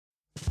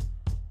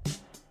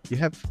you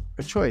have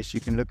a choice.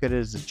 You can look at it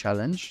as a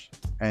challenge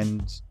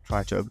and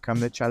try to overcome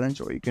that challenge,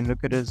 or you can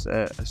look at it as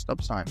a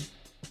stop sign.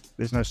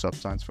 There's no stop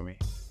signs for me.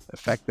 The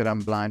fact that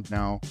I'm blind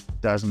now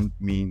doesn't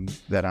mean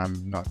that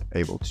I'm not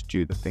able to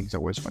do the things I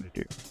always want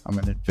to do. I'm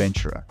an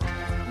adventurer.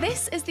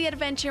 This is the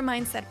Adventure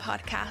Mindset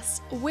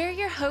Podcast. We're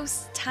your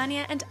hosts,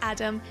 Tanya and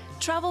Adam,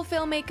 travel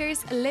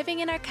filmmakers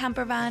living in our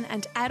camper van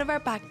and out of our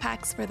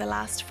backpacks for the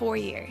last 4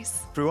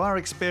 years. Through our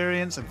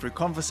experience and through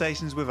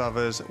conversations with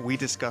others, we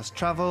discuss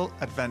travel,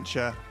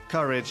 adventure,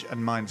 courage and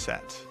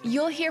mindset.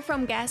 You'll hear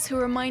from guests who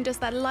remind us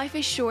that life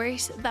is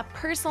short, that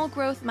personal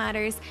growth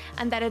matters,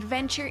 and that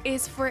adventure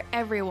is for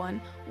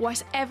everyone,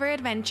 whatever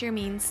adventure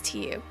means to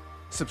you.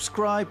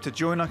 Subscribe to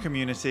join our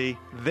community.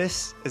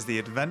 This is the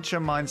Adventure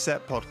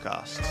Mindset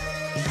Podcast.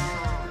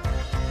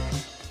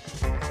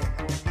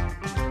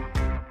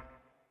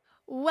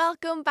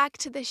 Welcome back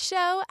to the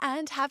show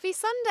and happy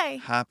Sunday.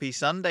 Happy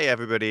Sunday,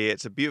 everybody.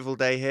 It's a beautiful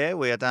day here.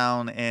 We are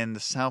down in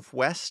the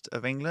southwest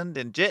of England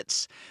in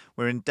Jits.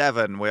 We're in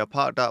Devon. We are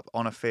parked up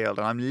on a field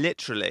and I'm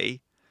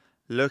literally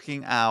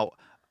looking out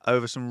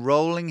over some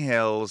rolling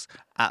hills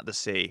at the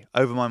sea,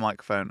 over my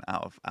microphone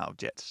out of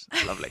Jits.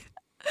 Lovely.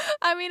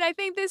 I mean, I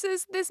think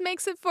this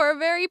makes it for a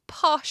very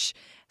posh,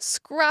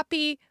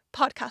 scrappy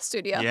podcast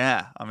studio.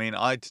 Yeah, I mean,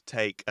 I'd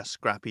take a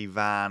scrappy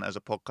van as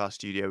a podcast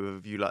studio with a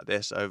view like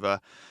this over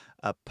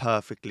a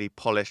perfectly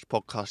polished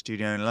podcast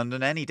studio in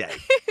London any day.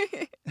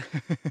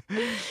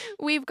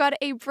 We've got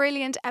a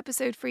brilliant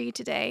episode for you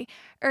today.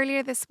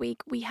 Earlier this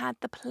week, we had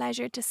the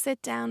pleasure to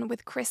sit down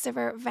with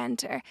Christopher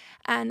Venter,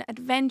 an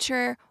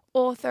adventurer,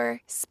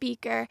 author,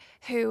 speaker,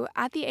 who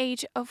at the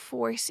age of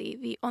 40,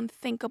 the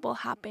unthinkable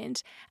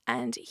happened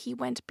and he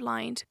went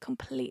blind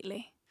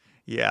completely.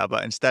 Yeah,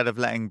 but instead of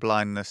letting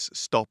blindness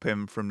stop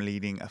him from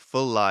leading a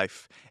full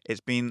life, it's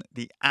been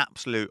the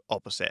absolute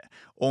opposite.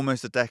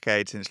 Almost a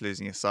decade since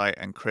losing his sight,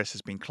 and Chris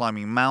has been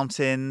climbing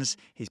mountains,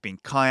 he's been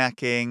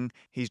kayaking,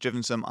 he's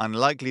driven some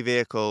unlikely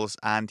vehicles,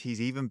 and he's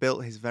even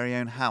built his very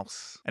own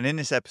house. And in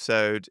this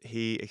episode,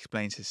 he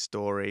explains his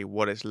story,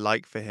 what it's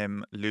like for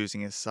him losing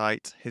his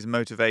sight, his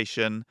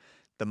motivation,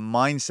 the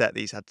mindset that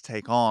he's had to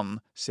take on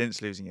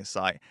since losing his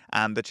sight,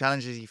 and the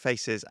challenges he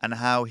faces and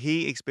how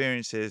he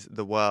experiences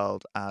the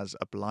world as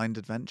a blind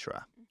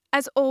adventurer.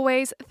 As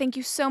always, thank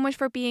you so much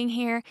for being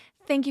here.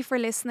 Thank you for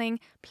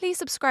listening. Please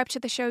subscribe to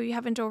the show if you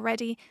haven't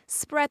already.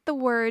 Spread the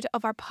word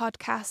of our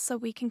podcast so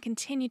we can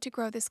continue to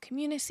grow this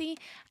community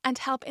and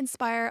help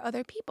inspire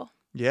other people.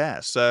 Yeah,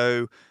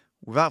 so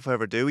without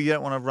further ado, we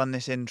don't want to run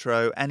this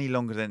intro any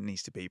longer than it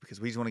needs to be because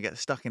we just want to get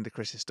stuck into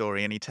Chris's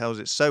story and he tells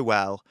it so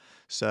well.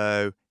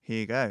 So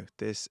here you go.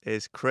 This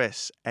is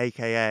Chris,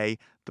 aka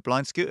the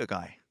Blind Scooter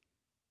Guy.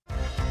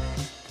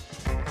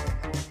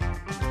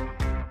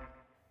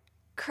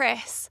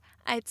 Chris,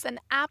 it's an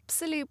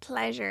absolute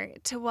pleasure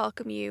to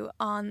welcome you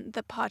on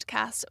the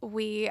podcast.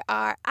 We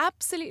are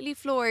absolutely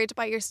floored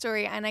by your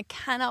story and I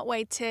cannot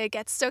wait to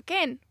get stuck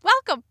in.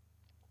 Welcome.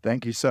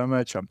 Thank you so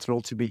much. I'm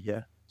thrilled to be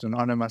here. It's an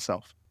honor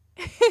myself.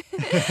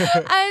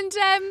 And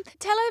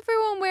tell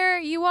everyone where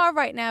you are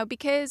right now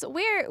because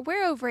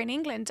we're over in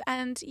England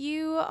and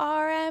you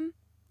are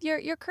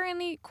you're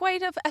currently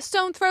quite a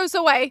stone throws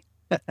away.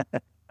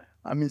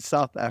 I'm in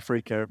South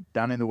Africa,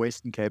 down in the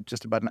Western Cape,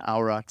 just about an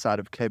hour outside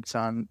of Cape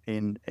Town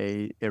in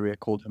an area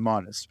called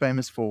Hermanus,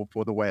 famous for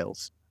the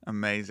whales.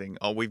 Amazing.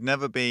 Oh, we've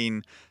never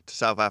been to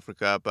South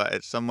Africa, but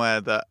it's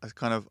somewhere that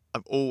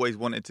I've always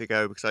wanted to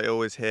go because I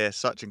always hear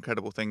such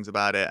incredible things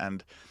about it.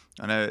 And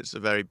I know it's a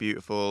very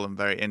beautiful and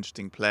very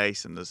interesting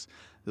place and there's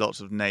lots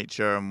of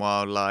nature and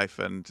wildlife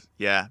and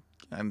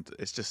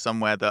it's just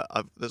somewhere that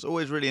that's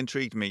always really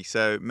intrigued me.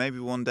 So maybe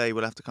one day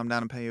we'll have to come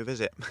down and pay you a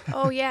visit.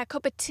 Oh yeah,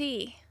 cup of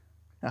tea.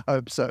 I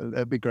hope so.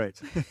 That'd be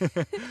great.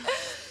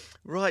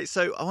 Right.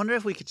 So I wonder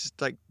if we could just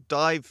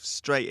dive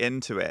straight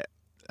into it.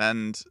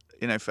 And,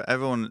 for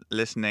everyone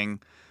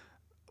listening,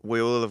 we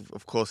all have,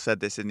 of course,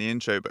 said this in the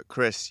intro, but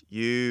Chris,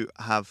 you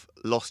have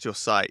lost your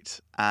sight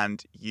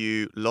and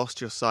you lost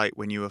your sight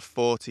when you were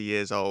 40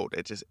 years old.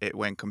 It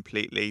went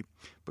completely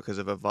because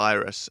of a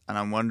virus. And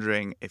I'm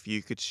wondering if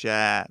you could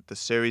share the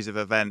series of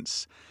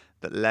events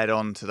that led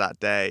on to that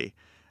day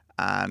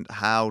and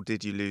how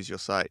did you lose your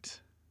sight?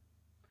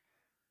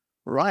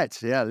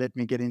 Right. Yeah. Let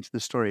me get into the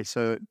story.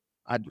 So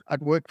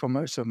I'd worked for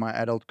most of my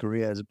adult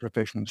career as a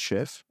professional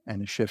chef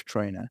and a chef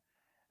trainer.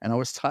 And I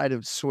was tired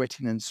of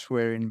sweating and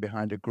swearing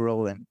behind a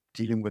grill and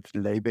dealing with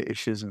labor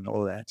issues and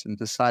all that, and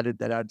decided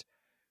that I'd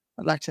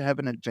like to have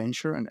an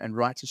adventure and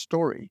write a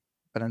story.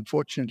 But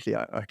unfortunately,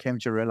 I came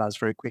to realize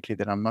very quickly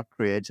that I'm not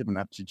creative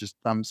enough to just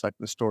thumbsuck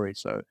the story.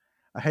 So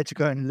I had to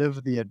go and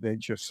live the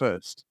adventure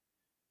first.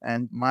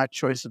 And my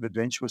choice of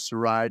adventure was to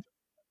ride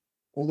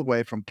all the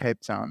way from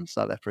Cape Town,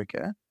 South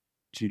Africa,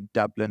 to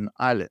Dublin,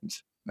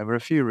 Ireland. There were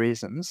a few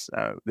reasons.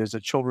 There's a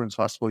children's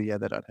hospital here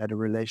that I'd had a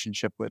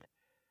relationship with,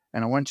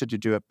 and I wanted to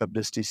do a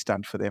publicity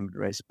stunt for them and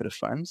raise a bit of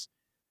funds.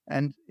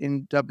 And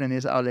in Dublin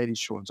is Our Lady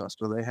Children's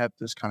Hospital. They have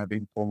this kind of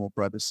informal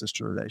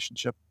brother-sister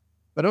relationship.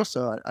 But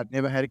also, I'd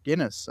never had a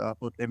Guinness, so I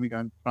thought, let me go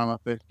and try my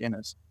first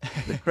Guinness.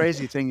 The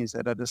crazy thing is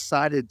that I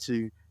decided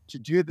to to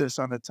do this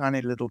on a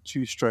tiny little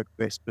 2-stroke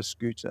Vespa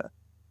scooter.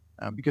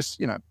 Because,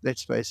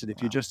 let's face it,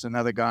 if you're Wow. just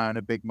another guy on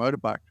a big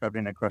motorbike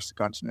traveling across the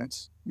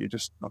continent, you're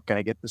just not going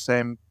to get the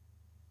same,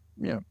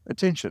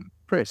 attention,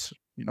 press.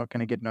 You're not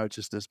going to get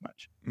noticed as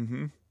much.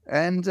 Mm-hmm.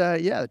 And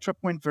the trip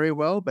went very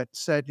well, but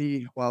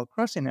sadly, while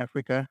crossing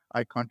Africa,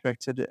 I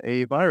contracted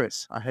a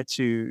virus. I had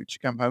to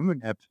come home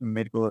and have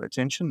medical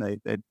attention.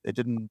 They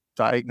didn't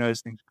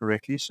diagnose things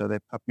correctly, so they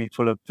pumped me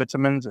full of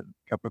vitamins and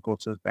a couple of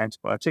courses of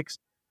antibiotics,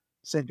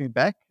 sent me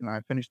back, and I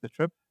finished the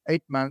trip.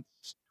 8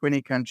 months,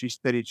 20 countries,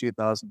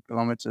 32,000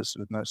 kilometers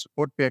with no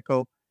support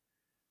vehicle.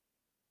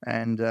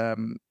 And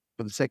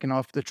for the second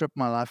half of the trip,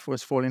 my life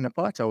was falling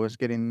apart. I was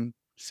getting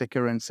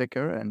sicker and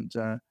sicker, and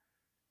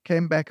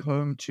came back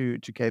home to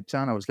Cape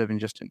Town. I was living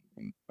just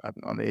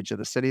on the edge of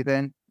the city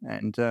then.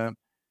 And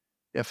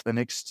for the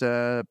next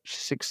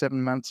 6-7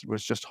 months, it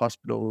was just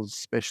hospitals,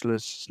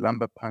 specialists,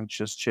 lumbar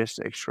punctures, chest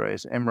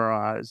x-rays,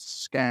 MRIs,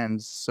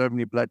 scans, so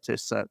many blood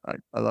tests. I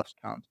lost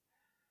count.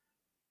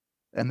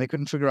 And they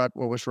couldn't figure out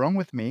what was wrong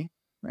with me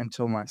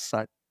until my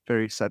sight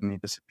very suddenly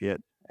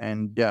disappeared.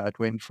 And it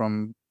went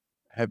from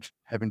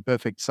having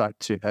perfect sight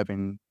to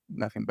having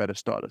nothing but a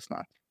starless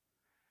night.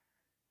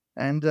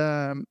 And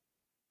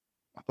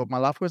I thought my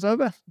life was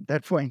over at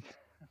that point.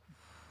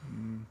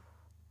 Mm.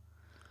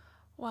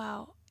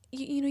 Wow.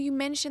 You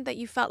mentioned that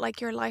you felt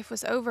like your life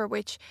was over,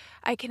 which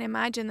I can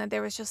imagine that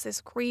there was just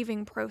this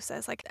grieving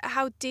process. Like,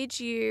 how did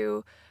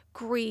you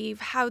grieve?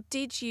 How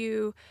did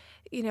you,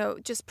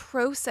 just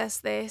process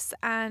this?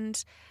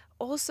 And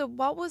also,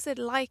 what was it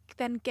like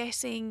then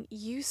getting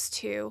used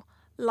to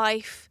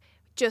life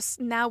just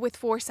now with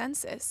 4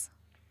 senses?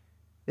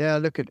 Yeah,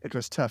 look, it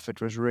was tough.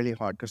 It was really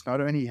hard because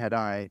not only had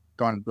I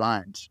gone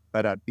blind,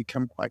 but I'd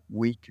become quite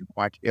weak and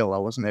quite ill. I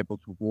wasn't able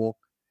to walk.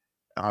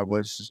 I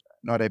was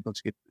not able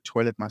to get to the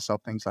toilet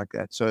myself, things like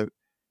that. So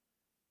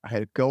I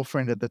had a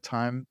girlfriend at the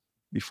time.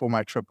 Before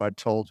my trip, I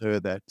told her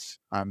that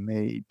I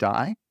may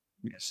die.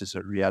 This is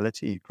a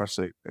reality. Across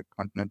a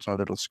continent on a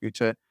little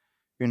scooter.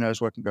 Who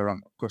knows what can go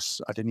wrong? Of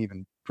course, I didn't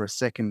even for a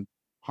second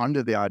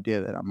ponder the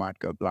idea that I might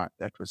go blind.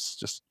 That was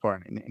just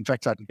foreign. In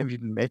fact, I'd never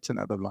even met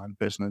another blind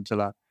person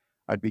until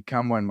I'd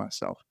become one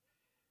myself.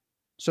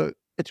 So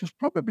it was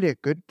probably a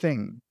good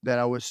thing that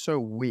I was so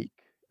weak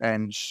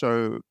and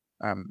so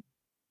um,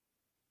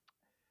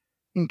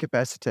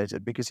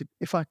 incapacitated, because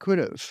if I could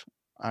have,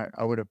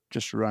 I would have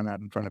just run out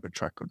in front of a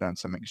truck or done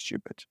something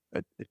stupid.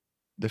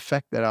 The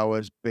fact that I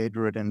was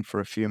bedridden for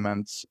a few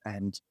months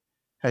and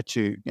had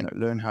to,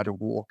 learn how to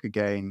walk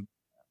again.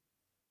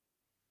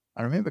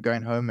 I remember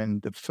going home,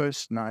 and the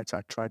first night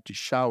I tried to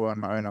shower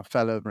on my own, I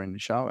fell over in the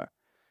shower,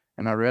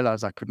 and I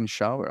realized I couldn't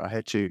shower. I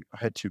had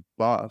to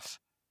bath,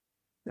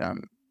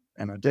 um,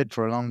 and I did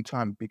for a long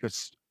time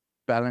because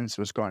balance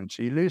was gone.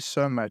 So you lose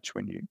so much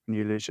when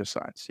you lose your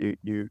sight.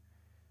 You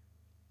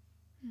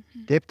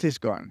Mhm. Depth is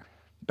gone,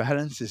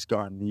 balance is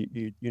gone.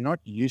 You're not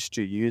used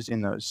to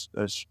using those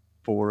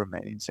 4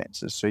 remaining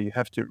senses, so you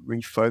have to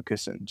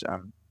refocus. And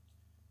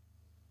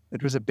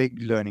it was a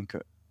big learning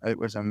curve. It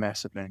was a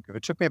massive learning curve.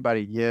 It took me about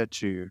a year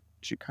to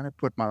kind of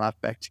put my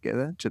life back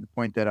together to the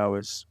point that I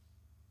was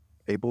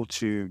able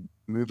to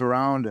move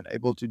around and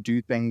able to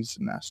do things.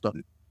 And I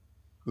started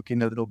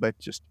cooking a little bit,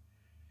 just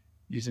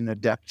using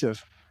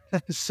adaptive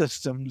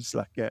systems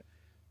like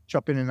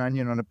chopping an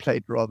onion on a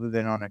plate rather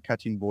than on a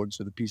cutting board,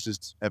 so the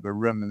pieces have a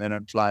rim and they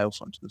don't fly off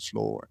onto the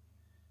floor.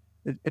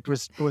 It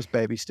was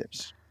baby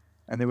steps,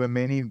 and there were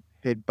many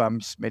head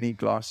bumps, many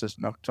glasses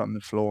knocked on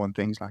the floor and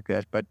things like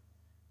that. But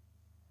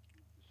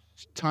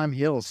time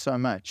heals so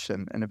much,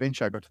 and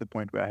eventually I got to the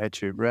point where I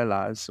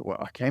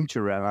came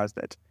to realize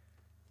that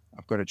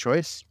I've got a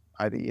choice.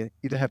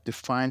 Either have to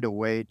find a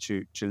way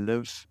to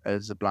live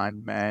as a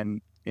blind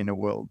man in a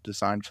world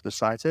designed for the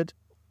sighted,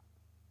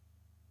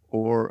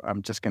 or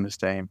I'm just going to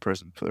stay in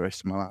prison for the rest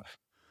of my life.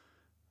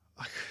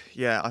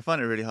 Yeah, I find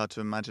it really hard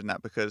to imagine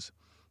that because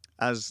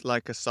as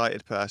like a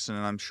sighted person,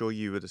 and I'm sure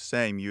you were the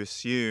same, you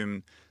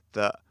assume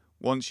that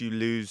once you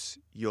lose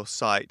your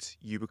sight,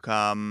 you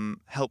become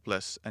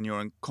helpless and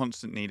you're in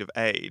constant need of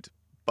aid.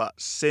 But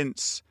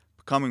since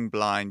becoming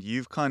blind,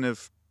 you've kind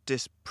of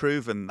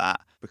disproven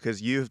that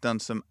because you have done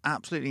some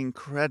absolutely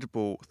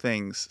incredible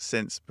things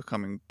since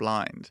becoming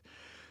blind.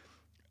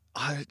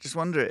 I just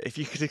wonder if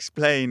you could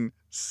explain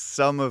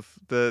some of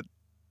the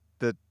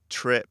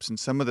trips and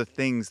some of the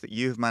things that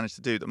you've managed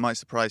to do that might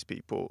surprise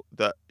people,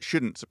 that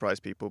shouldn't surprise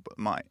people, but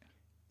might.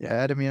 Yeah,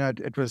 Adam,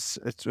 it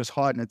was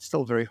hard, and it's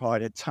still very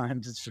hard at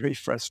times. It's very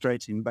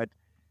frustrating, but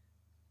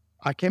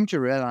I came to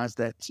realize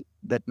that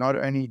not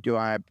only do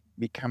I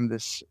become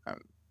this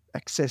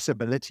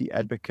accessibility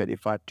advocate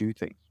if I do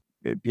things,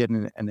 be it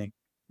an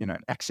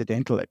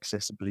accidental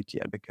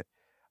accessibility advocate,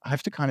 I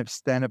have to kind of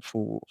stand up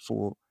for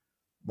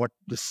what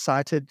the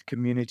sighted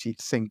community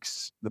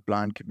thinks the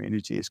blind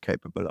community is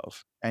capable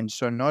of. And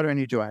so not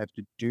only do I have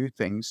to do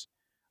things,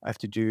 I have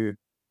to do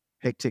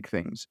hectic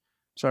things.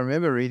 So I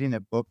remember reading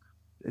a book.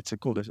 It's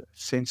called A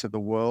Sense of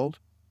the World.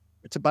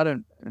 It's about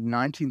a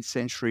 19th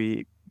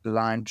century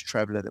blind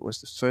traveler that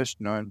was the first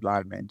known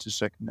blind man to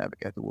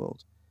circumnavigate the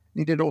world.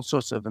 He did all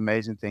sorts of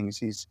amazing things.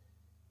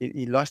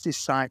 He lost his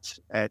sight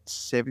at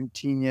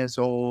 17 years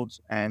old,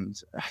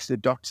 and the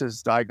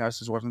doctor's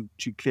diagnosis wasn't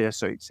too clear,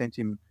 so he sent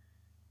him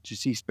to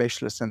see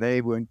specialists, and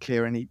they weren't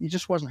clear, and he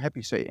just wasn't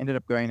happy. So he ended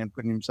up going and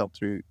putting himself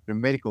through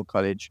medical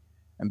college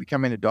and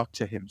becoming a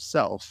doctor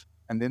himself,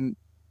 and then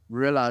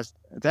realized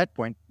at that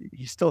point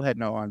he still had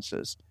no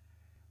answers.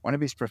 One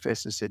of his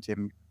professors said to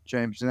him,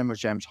 James, his name was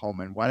James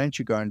Holman, why don't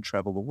you go and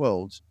travel the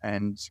world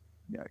and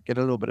get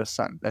a little bit of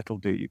sun? That'll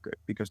do you good,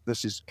 because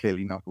this is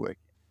clearly not working.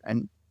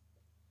 And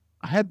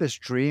I had this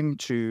dream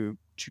to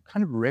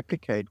kind of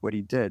replicate what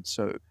he did.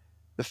 So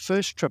the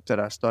first trip that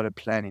I started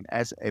planning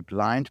as a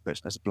blind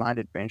person, as a blind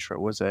adventurer,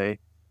 was a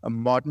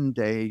modern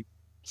day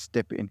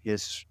step in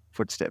his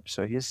footsteps.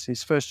 So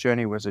his first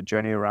journey was a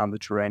journey around the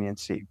Tyrrhenian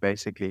Sea,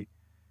 basically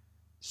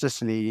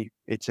Sicily,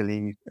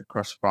 Italy,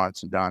 across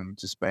France and down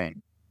to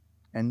Spain.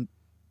 And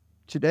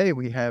today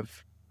we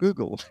have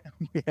Google,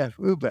 we have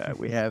Uber,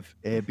 we have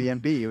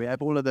Airbnb, we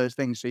have all of those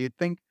things. So you'd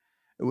think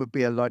it would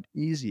be a lot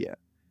easier.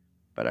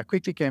 But I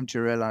quickly came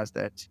to realize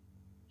that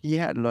he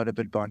had a lot of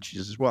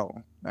advantages as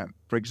well.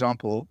 For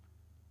example,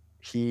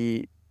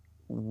 he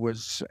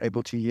was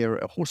able to hear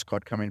a horse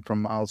cart coming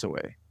from miles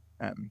away.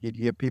 He'd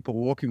hear people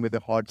walking with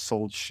their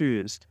hard-soled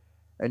shoes.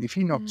 And if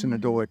he knocked on the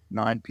door at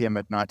 9 p.m.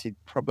 at night, he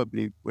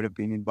probably would have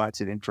been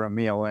invited in for a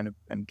meal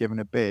and given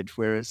a bed,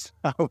 whereas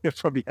I would have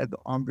probably had the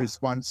armed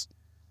response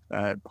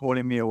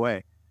calling me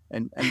away.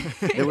 And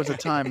there was a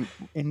time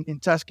in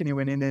Tuscany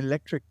when an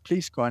electric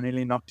police car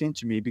nearly knocked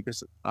into me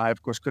because I,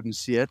 of course, couldn't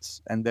see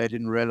it, and they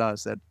didn't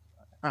realize that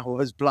I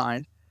was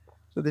blind.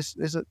 So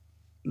there's a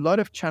lot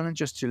of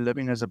challenges to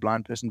living as a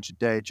blind person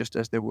today, just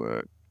as there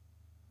were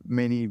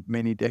many,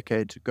 many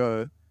decades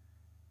ago.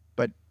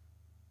 But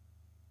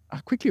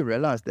I quickly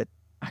realized that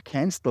I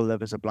can still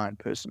live as a blind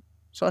person.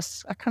 So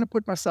I kind of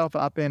put myself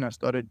out there and I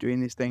started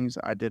doing these things.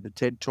 I did a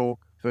TED Talk,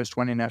 first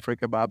one in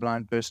Africa by a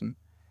blind person.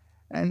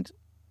 And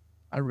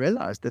I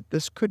realized that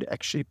this could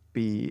actually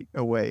be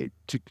a way,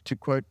 to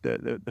quote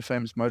the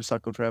famous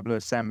motorcycle traveler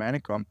Sam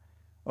Manicom,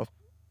 of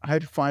I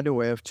had to find a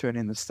way of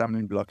turning the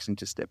stumbling blocks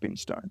into stepping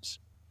stones.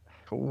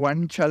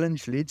 One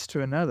challenge leads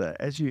to another.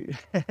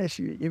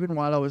 Even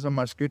while I was on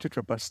my scooter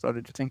trip, I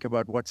started to think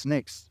about what's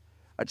next.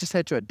 I just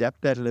had to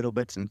adapt that a little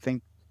bit and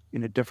think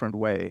in a different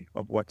way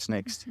of what's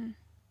next. Mm-hmm.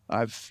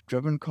 I've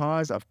driven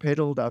cars, I've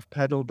pedaled, I've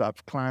paddled,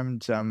 I've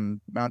climbed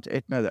Mount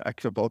Etna, the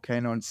active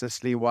volcano in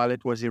Sicily, while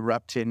it was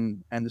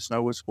erupting and the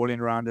snow was falling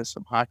around us.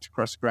 I've hiked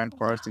across the Grand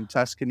Forest in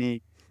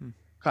Tuscany,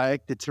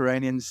 kayaked the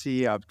Tyrrhenian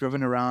Sea. I've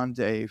driven around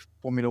a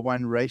Formula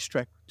One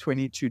racetrack,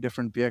 22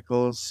 different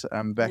vehicles,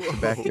 back to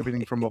back,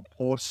 everything from a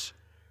horse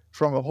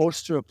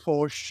to a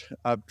Porsche.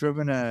 I've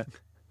driven a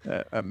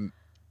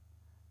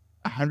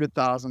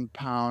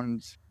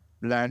 100,000-pound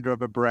Land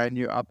Rover brand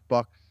new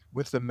Upbox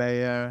with the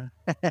mayor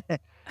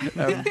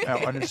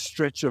on a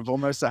stretch of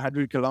almost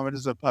 100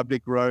 kilometers of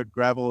public road,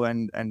 gravel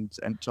and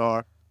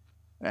tar,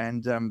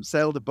 and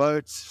sailed a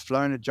boat,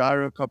 flown a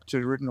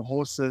gyrocopter, ridden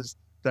horses,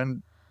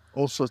 done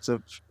all sorts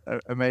of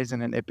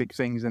amazing and epic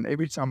things. And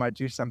every time I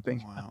do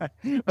something, Wow.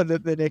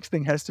 the next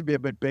thing has to be a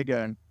bit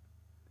bigger.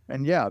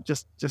 And yeah, I've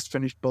just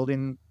finished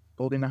building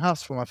a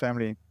house for my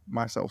family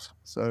myself.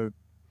 So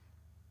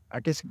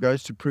I guess it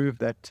goes to prove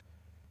that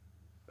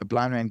a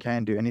blind man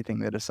can do anything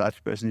that a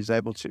sighted person is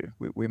able to.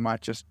 We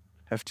might just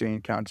have to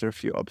encounter a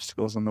few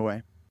obstacles on the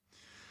way.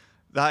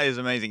 That is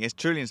amazing. It's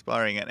truly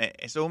inspiring, and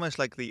it's almost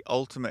like the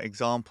ultimate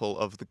example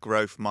of the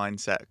growth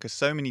mindset, because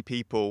so many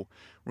people,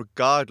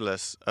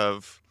 regardless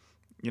of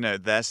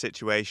their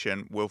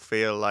situation, will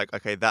feel like,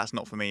 okay, that's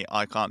not for me,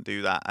 I can't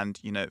do that, and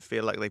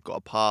feel like they've got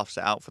a path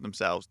set out for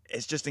themselves.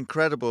 It's just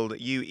incredible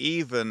that you,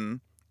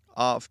 even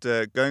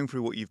after going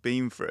through what you've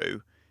been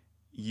through,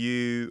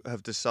 you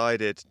have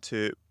decided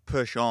to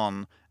push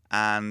on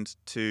and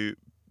to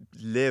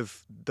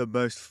live the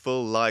most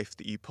full life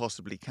that you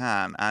possibly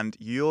can. And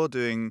you're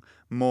doing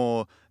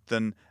more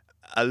than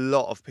a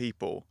lot of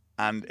people,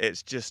 and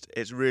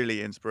it's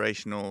really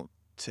inspirational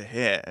to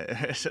hear.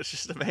 It's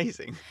just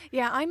amazing.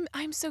 Yeah,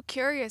 I'm so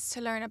curious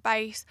to learn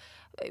about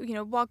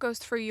what goes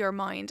through your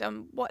mind,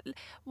 and what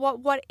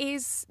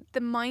is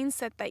the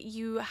mindset that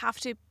you have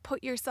to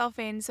put yourself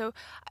in. So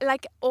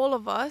like all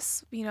of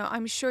us,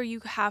 I'm sure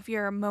you have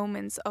your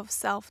moments of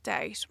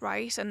self-doubt,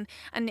 right? And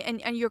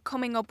you're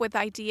coming up with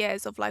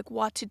ideas of like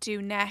what to do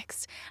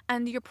next,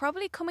 and you're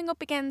probably coming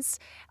up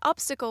against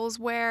obstacles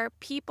where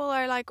people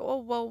are like, oh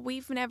well,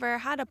 we've never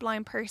had a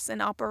blind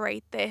person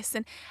operate this.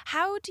 And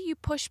how do you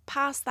push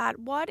past that?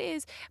 Where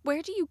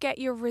do you get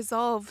your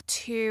resolve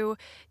to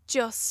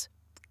just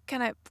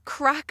kind of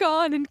crack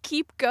on and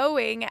keep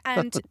going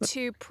and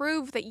to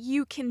prove that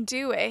you can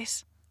do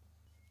it?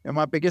 And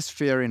my biggest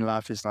fear in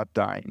life is not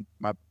dying.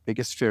 My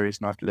biggest fear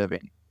is not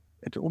living.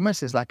 It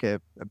almost is like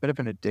a bit of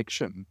an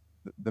addiction.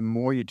 The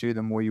more you do,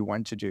 the more you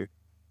want to do.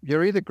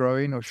 You're either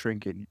growing or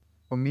shrinking.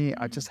 For me,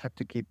 I just have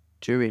to keep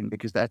doing,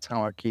 because that's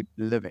how I keep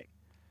living.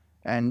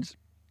 And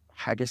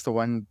I guess the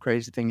one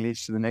crazy thing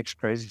leads to the next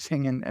crazy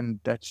thing, and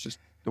that's just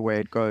the way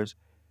it goes.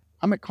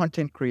 I'm a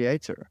content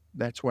creator.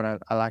 That's what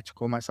I like to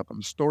call myself. I'm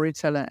a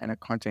storyteller and a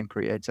content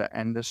creator.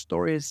 And the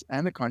stories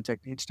and the content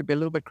needs to be a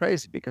little bit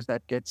crazy because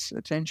that gets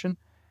attention.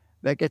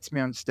 That gets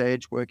me on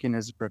stage working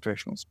as a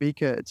professional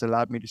speaker. It's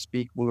allowed me to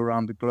speak all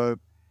around the globe.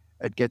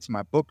 It gets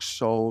my books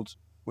sold,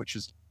 which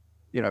is,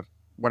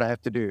 what I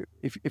have to do.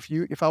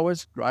 If I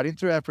was riding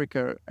through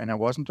Africa and I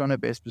wasn't on a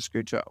Vespa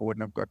scooter, I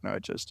wouldn't have got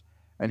noticed.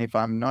 And if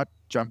I'm not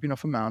jumping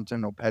off a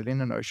mountain or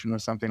paddling an ocean or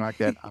something like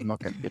that, I'm not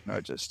going to get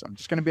noticed. I'm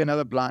just going to be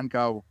another blind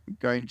guy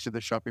going to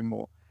the shopping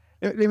mall.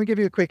 Let me give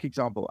you a quick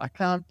example. I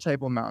climbed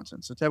Table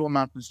Mountain. So Table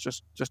Mountain is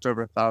just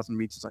over 1,000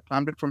 meters. I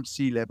climbed it from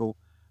sea level.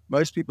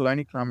 Most people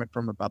only climb it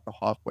from about the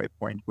halfway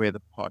point where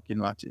the parking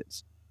lot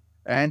is.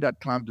 And I'd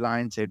climbed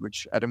Lion's Head,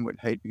 which Adam would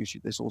hate because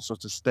there's all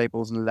sorts of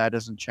staples and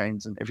ladders and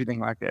chains and everything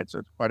like that. So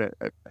it's quite a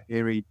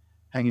hairy,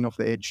 hanging off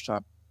the edge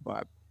type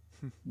vibe.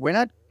 When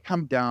I'd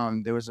come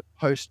down, there was a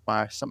post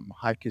by some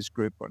hikers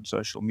group on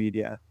social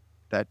media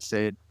that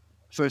said,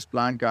 first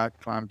blind guy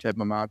climbed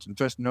Table Mountain,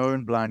 first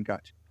known blind guy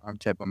to climb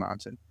Table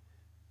Mountain.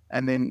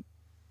 And then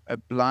a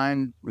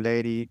blind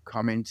lady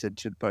commented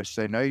to the post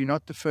saying, no, you're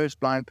not the first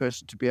blind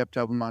person to be up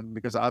Table Mountain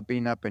because I've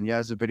been up and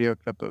here's a video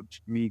clip of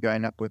me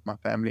going up with my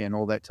family and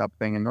all that type of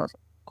thing. And I was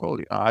like, cool.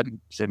 I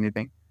didn't say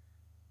anything.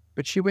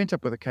 But she went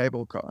up with a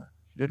cable car.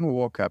 She didn't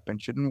walk up,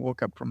 and she didn't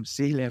walk up from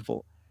sea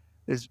level.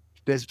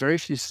 There's very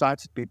few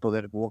sighted people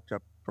that have walked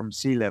up from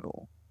sea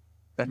level.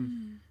 That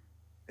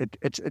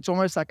it's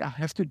almost like I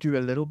have to do a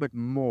little bit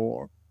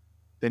more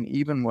than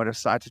even what a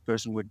sighted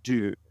person would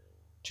do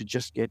to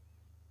just get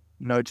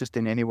noticed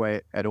in any way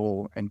at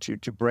all, and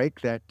to break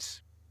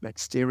that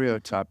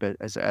stereotype,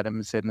 as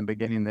Adam said in the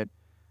beginning, that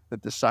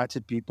the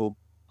sighted people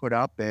put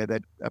out there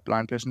that a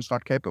blind person's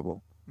not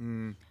capable.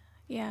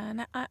 Yeah,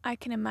 and I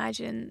can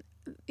imagine,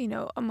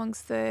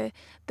 amongst the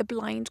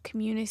blind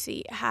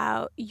community,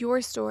 how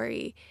your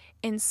story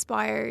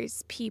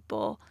inspires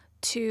people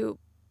to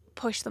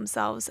push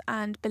themselves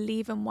and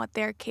believe in what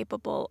they're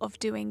capable of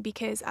doing.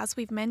 Because as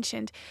we've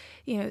mentioned,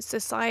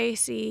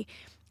 society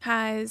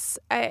has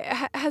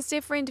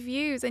different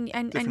views and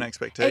different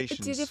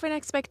expectations. Different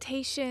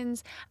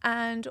expectations,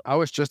 and I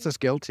was just as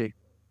guilty.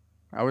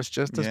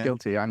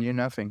 I knew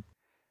nothing.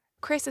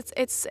 Chris,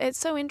 it's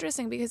so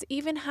interesting because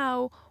even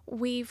how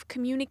we've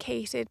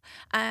communicated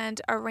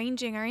and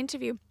arranging our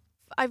interview,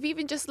 I've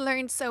even just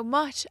learned so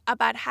much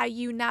about how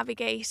you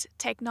navigate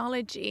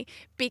technology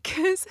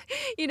because,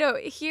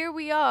 here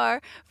we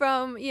are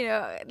from,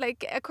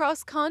 like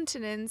across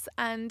continents,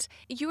 and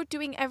you're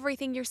doing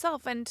everything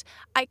yourself. And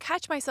I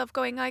catch myself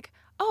going like,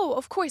 oh,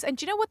 of course. And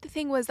do you know what the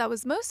thing was that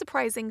was most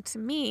surprising to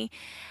me?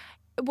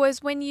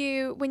 Was when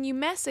you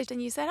messaged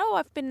and you said, oh,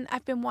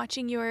 I've been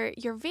watching your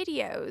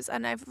videos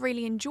and I've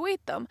really enjoyed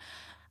them.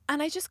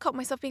 And I just caught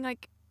myself being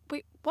like,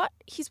 wait, what?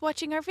 He's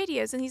watching our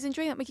videos and he's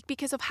enjoying them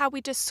because of how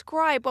we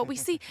describe what we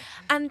see,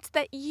 and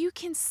that you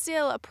can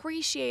still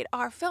appreciate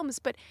our films.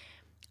 But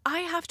I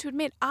have to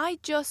admit, I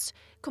just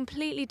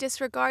completely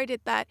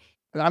disregarded that.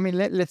 I mean,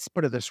 let's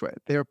put it this way.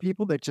 There are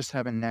people that just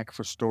have a knack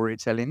for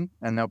storytelling,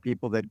 and there are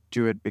people that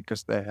do it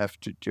because they have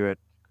to do it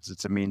because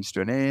it's a means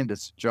to an end,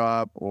 it's a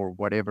job, or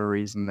whatever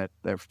reason that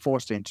they're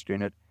forced into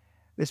doing it.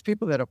 There's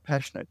people that are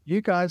passionate.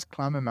 You guys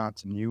climb a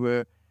mountain. You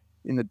were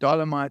in the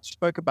Dolomites,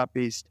 spoke about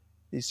these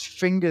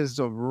fingers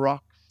of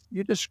rock.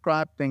 You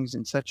describe things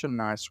in such a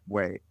nice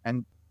way,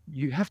 and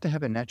you have to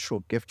have a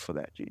natural gift for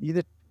that.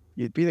 You've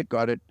either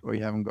got it or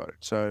you haven't got it.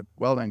 So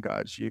well done,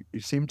 guys. You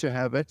seem to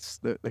have it.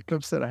 The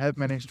clips that I have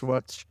managed to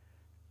watch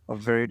are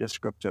very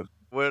descriptive.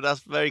 Well, that's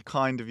very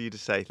kind of you to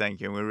say,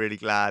 thank you, and we're really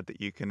glad that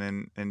you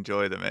can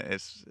enjoy them.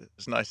 It's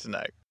nice to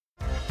know.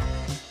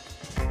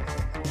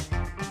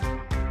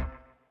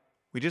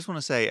 We just want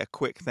to say a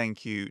quick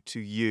thank you to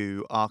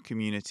you, our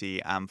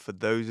community, and for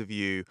those of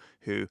you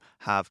who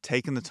have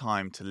taken the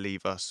time to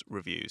leave us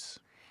reviews.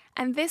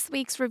 And this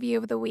week's review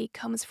of the week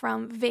comes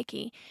from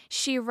Vicky.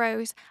 She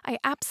wrote, I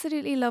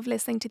absolutely love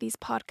listening to these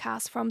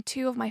podcasts from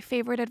two of my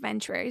favourite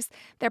adventurers.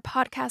 Their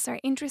podcasts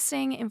are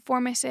interesting,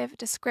 informative,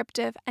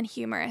 descriptive, and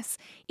humorous.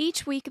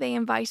 Each week they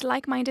invite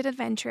like-minded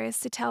adventurers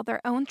to tell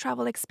their own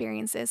travel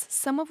experiences,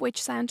 some of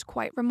which sound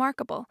quite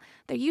remarkable.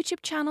 Their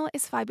YouTube channel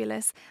is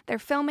fabulous. Their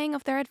filming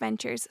of their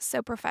adventures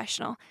so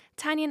professional.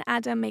 Tanya and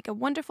Adam make a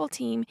wonderful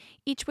team,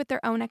 each with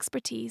their own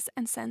expertise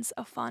and sense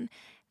of fun.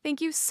 Thank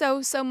you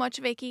so much,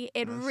 Vicky.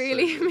 It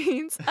really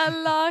means a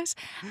lot.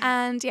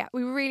 And yeah,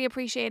 we really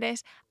appreciate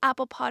it.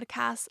 Apple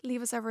Podcasts,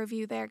 leave us a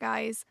review there,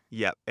 guys.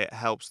 Yep, it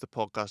helps the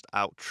podcast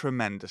out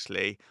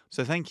tremendously.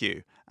 So thank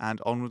you,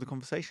 and on with the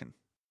conversation.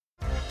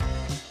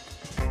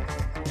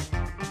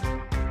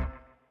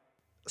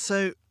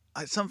 So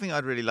something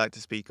I'd really like to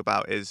speak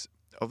about is,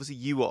 obviously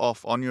you were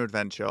off on your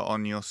adventure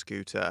on your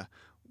scooter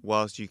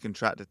whilst you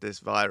contracted this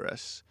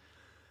virus.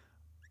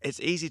 It's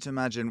easy to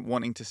imagine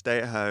wanting to stay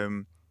at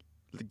home,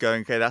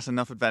 going, okay, that's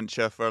enough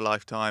adventure for a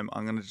lifetime.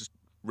 I'm going to just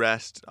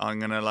rest. I'm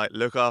going to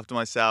look after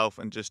myself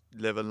and just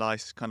live a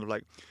nice kind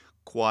of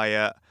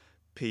quiet,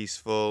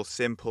 peaceful,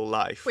 simple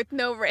life. With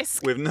no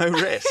risk. With no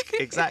risk,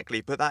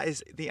 exactly. But that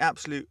is the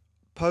absolute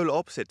polar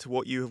opposite to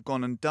what you have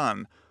gone and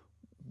done.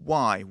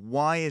 Why?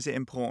 Why is it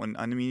important?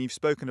 And I mean, you've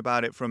spoken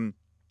about it from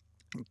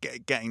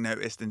getting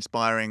noticed,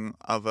 inspiring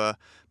other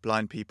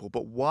blind people,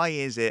 but why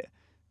is it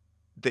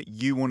that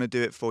you want to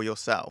do it for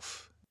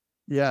yourself?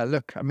 Yeah,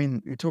 look, I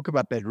mean, you talk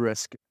about that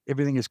risk.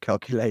 Everything is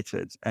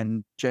calculated,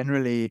 and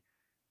generally,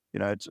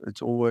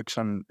 it's all works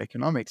on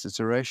economics. It's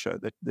a ratio.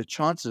 The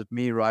chances of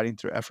me riding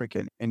through Africa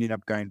and ending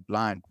up going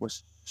blind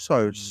was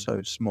so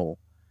small.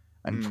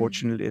 Mm.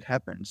 Unfortunately, it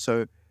happened.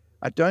 So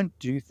I don't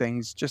do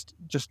things just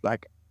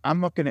like I'm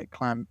not going to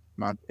climb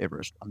Mount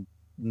Everest. I'm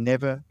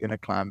never going to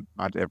climb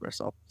Mount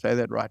Everest. I'll say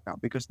that right now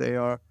because they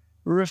are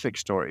horrific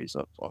stories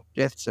of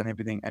deaths and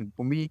everything. And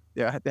for me,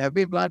 there have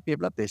been blind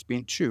people up there. There's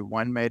been two.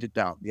 One made it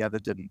down, the other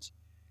didn't.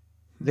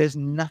 There's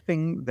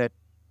nothing that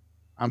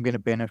I'm going to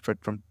benefit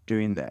from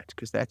doing that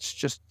because that's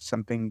just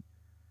something,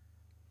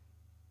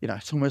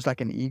 it's almost like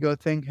an ego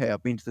thing. Hey,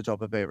 I've been to the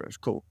top of Everest.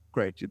 Cool.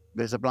 Great.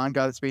 There's a blind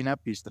guy that's been up.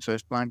 He's the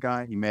first blind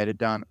guy. He made it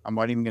down. I'm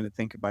not even going to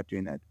think about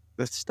doing that.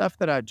 The stuff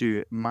that I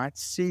do might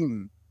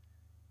seem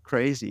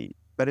crazy,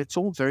 but it's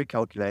all very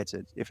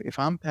calculated. If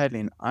I'm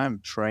paddling, I'm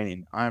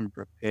training, I'm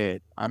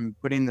prepared. I'm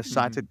putting the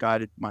sighted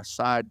guide at my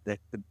side, that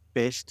the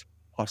best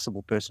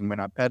possible person. When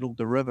I paddled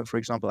the river, for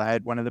example, I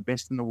had one of the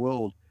best in the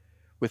world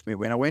with me.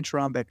 When I went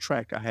around that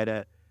track, I had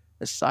a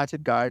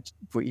sighted guide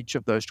for each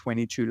of those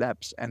 22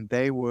 laps, and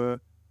they were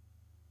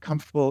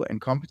comfortable and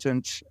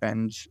competent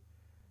and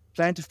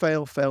plan to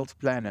fail, fail to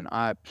plan, and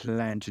I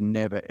plan to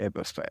never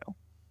ever fail.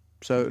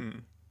 So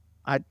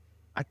I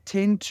I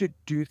tend to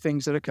do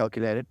things that are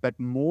calculated, but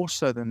more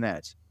so than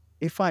that,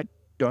 if I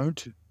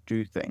don't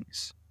do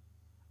things,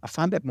 I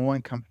find that more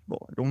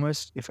uncomfortable. It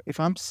almost if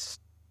I'm just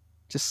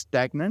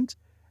stagnant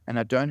and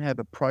I don't have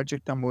a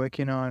project I'm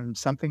working on,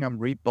 something I'm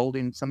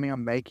rebuilding, something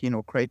I'm making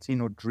or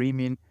creating or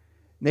dreaming.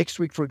 Next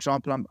week, for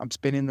example, I'm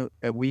spending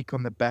a week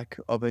on the back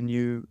of a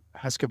new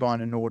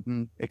Husqvarna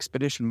Norden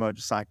expedition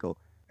motorcycle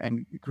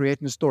and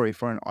creating a story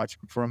for an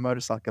article for a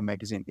motorcycle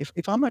magazine.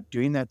 If I'm not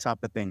doing that type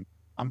of thing,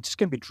 I'm just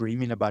going to be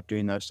dreaming about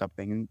doing those type of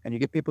things. And you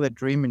get people that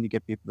dream and you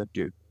get people that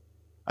do.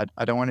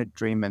 I don't want to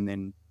dream and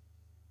then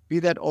be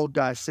that old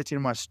guy sitting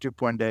on my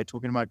stoop one day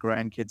talking to my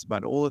grandkids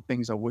about all the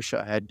things I wish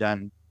I had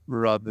done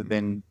rather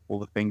than all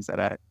the things that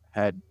I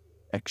had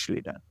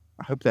actually done.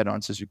 I hope that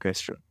answers your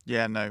question.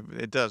 Yeah, no,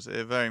 it does.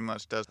 It very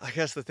much does. I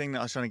guess the thing that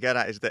I was trying to get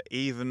at is that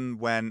even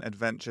when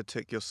adventure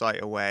took your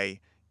sight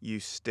away, you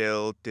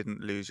still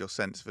didn't lose your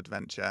sense of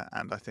adventure.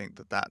 And I think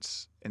that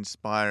that's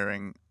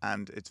inspiring.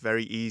 And it's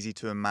very easy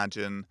to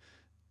imagine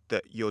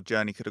that your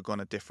journey could have gone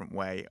a different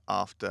way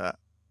after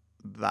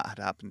that had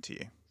happened to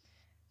you.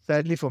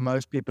 Sadly, for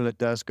most people, it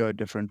does go a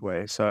different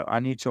way. So I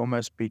need to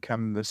almost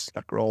become this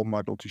like role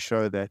model to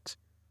show that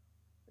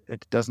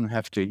it doesn't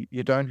have to.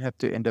 You don't have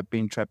to end up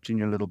being trapped in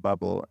your little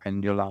bubble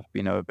and your life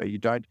being over. You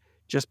don't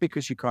just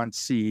because you can't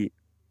see.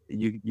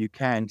 You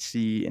can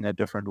see in a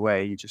different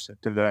way. You just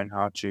have to learn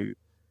how to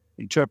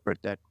interpret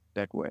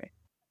that way.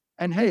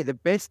 And hey, the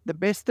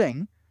best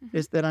thing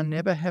is that I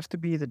never have to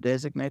be the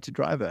designated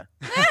driver.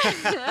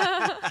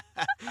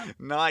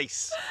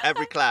 Nice.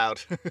 Every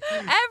cloud.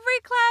 Every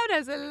cloud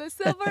has a little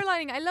silver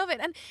lining. I love it.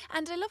 And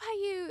I love how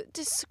you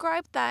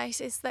describe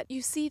that, is that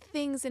you see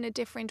things in a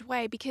different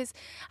way, because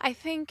I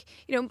think,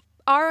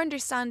 our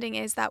understanding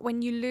is that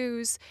when you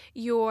lose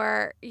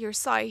your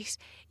sight,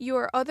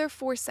 your other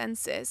four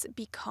senses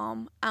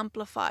become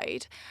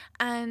amplified.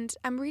 And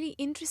I'm really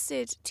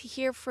interested to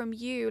hear from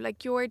you,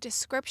 like your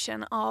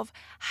description of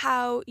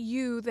how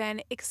you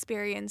then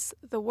experience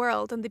the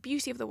world and the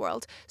beauty of the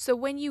world. So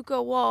when you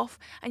go off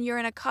and you're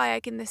in a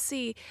kayak in the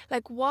sea,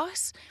 like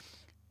what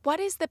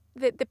is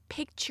the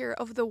picture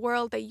of the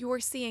world that you're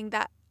seeing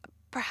that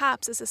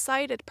perhaps as a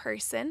sighted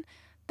person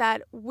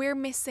that we're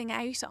missing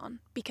out on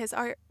because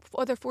our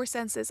other four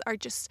senses are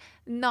just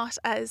not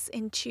as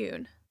in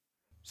tune?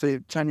 So,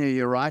 Tanya,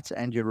 you're right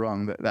and you're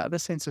wrong. The other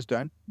senses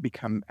don't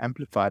become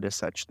amplified as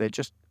such.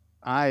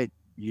 I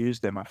use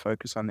them, I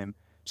focus on them.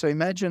 So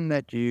imagine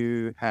that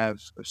you have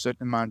a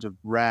certain amount of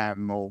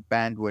RAM or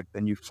bandwidth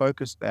and you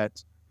focus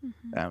that.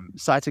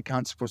 Sight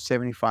accounts for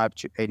 75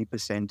 to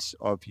 80%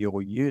 of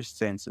your used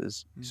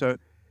senses. So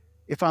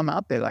if I'm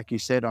out there, like you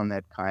said, on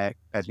that kayak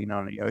paddling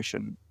on the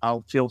ocean,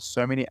 I'll feel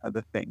so many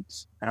other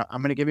things. And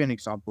I'm going to give you an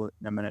example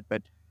in a minute,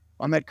 but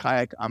on that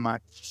kayak, I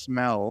might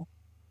smell,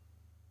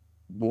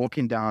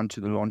 walking down to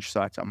the launch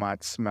site, I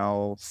might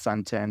smell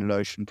suntan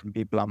lotion from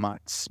people. I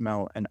might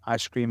smell an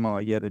ice cream,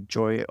 or hear the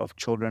joy of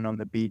children on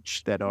the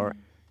beach that are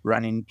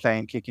running,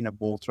 playing, kicking a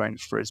ball, throwing a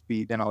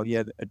frisbee. Then I'll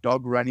hear a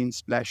dog running,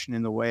 splashing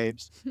in the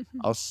waves.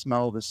 I'll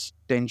smell the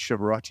stench of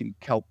rotting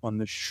kelp on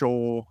the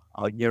shore.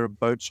 I'll hear a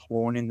boat's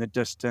horn in the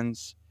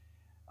distance.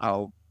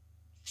 I'll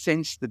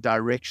sense the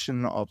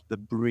direction of the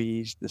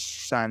breeze, the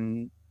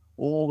sun,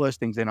 all those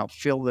things. Then I'll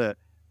feel the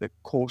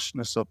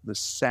coarseness of the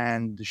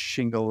sand, the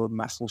shingle, the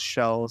mussel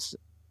shells,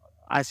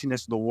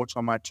 iciness of the water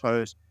on my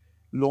toes.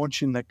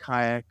 Launching the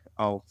kayak,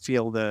 I'll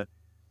feel the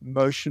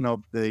motion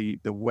of the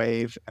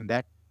wave, and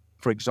that,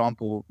 for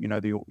example,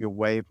 your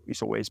wave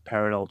is always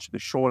parallel to the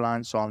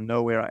shoreline, so I'll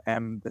know where I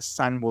am. The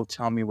sun will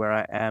tell me where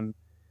I am.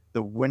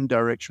 The wind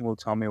direction will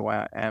tell me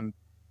where I am.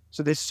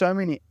 So there's so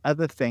many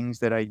other things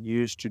that I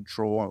use to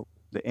draw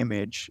the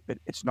image.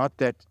 It's not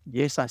that,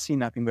 yes, I see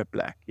nothing but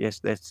black. Yes,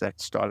 that's that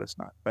starless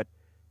night. But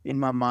in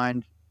my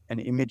mind, an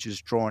image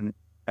is drawn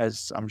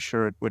as I'm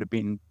sure it would have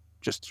been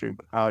just through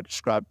how I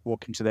described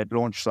walking to that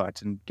launch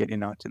site and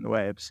getting out in the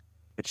waves.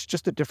 It's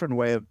just a different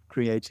way of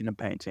creating a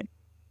painting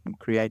and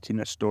creating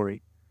a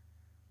story.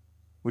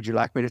 Would you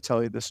like me to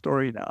tell you the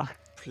story now?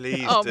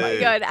 Please Oh do. my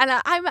God.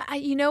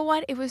 And you know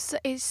what?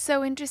 It's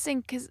so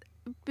interesting because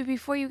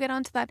before you get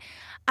onto that,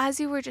 as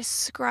you were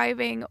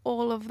describing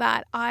all of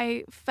that,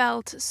 I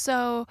felt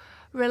so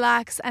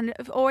relaxed and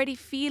already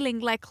feeling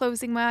like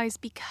closing my eyes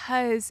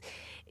because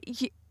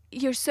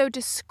you're so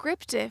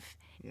descriptive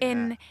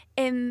Yeah.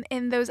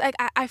 in those.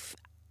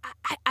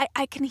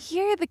 I can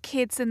hear the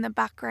kids in the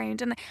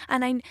background and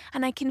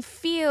I can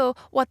feel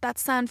what that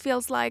sand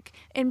feels like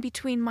in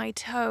between my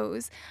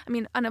toes. I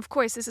mean, and of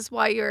course this is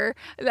why you're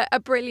a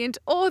brilliant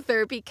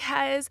author,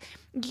 because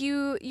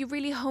you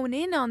really hone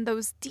in on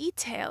those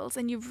details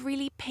and you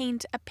really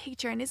paint a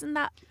picture. And isn't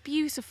that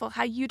beautiful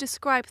how you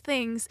describe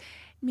things?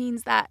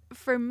 Means that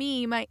for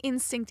me my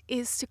instinct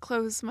is to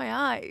close my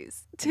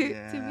eyes to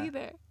Yeah. be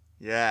there.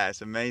 Yeah,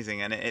 it's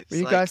amazing. And it's Well,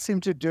 you like, guys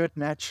seem to do it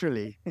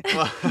naturally.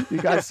 You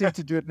guys seem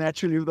to do it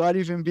naturally without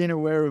even being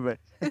aware of it.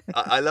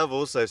 I love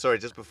also, sorry,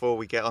 just before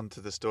we get onto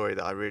the story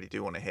that I really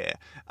do want to hear,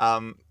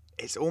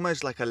 it's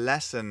almost like a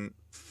lesson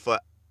for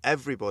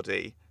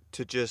everybody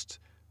to just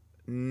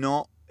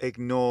not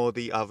ignore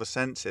the other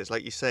senses.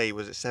 Like you say,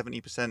 was it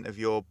 70% of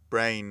your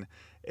brain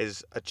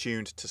is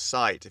attuned to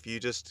sight? If you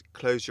just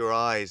close your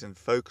eyes and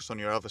focus on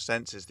your other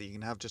senses, that you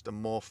can have just a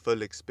more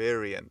full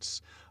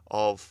experience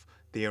of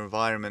the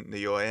environment that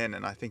you're in.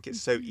 And I think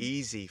it's so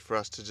easy for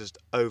us to just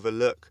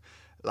overlook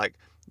like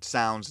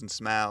sounds and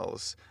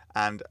smells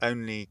and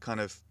only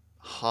kind of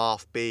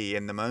half be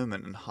in the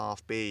moment and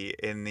half be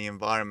in the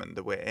environment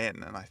that we're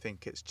in. And I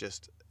think it's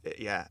just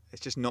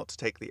not to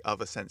take the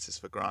other senses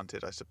for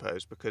granted, I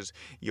suppose, because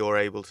you're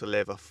able to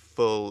live a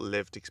full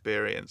lived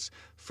experience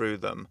through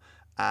them,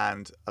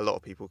 and a lot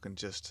of people can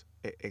just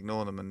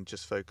ignore them and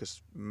just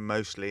focus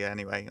mostly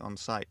anyway on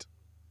sight.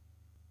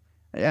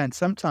 Yeah, and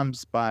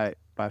sometimes by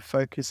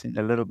focusing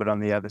a little bit on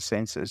the other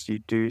senses, you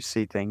do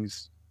see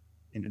things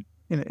in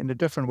a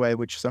different way,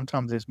 which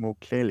sometimes is more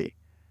clearly.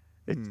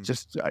 It's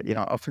just, I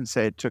often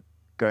say it took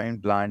going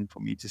blind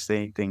for me to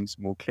see things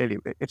more clearly.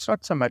 It's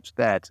not so much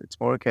that. It's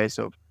more a case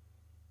of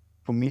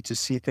for me to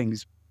see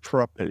things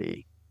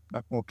properly,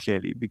 like more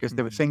clearly, because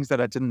there were things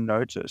that I didn't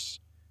notice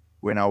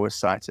when I was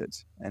sighted,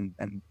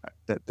 and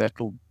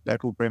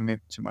that'll bring me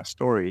to my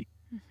story.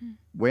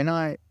 When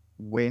I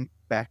went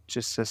back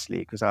to Sicily,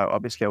 because I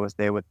was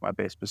there with my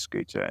Vespa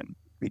scooter and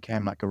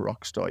became like a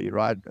rock star. You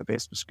ride a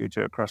Vespa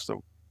scooter across the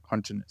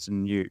continents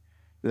and you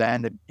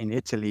land in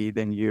Italy,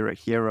 then you're a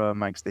hero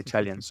amongst the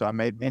Italians. So I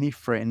made many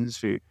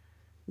friends who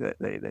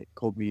they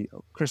called me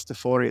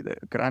Cristofori, the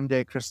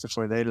Grande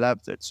Cristofori. They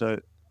loved it. So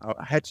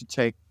I had to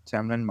take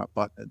Tamlin, my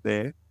partner,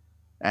 there,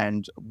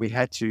 and we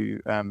had to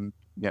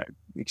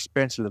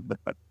experience a little bit.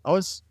 But I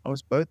was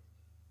both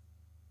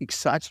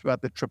excited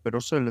about the trip, but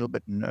also a little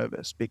bit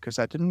nervous because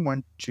I didn't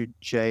want to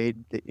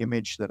jade the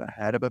image that I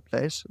had of a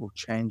place or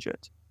change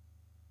it.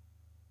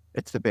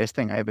 It's the best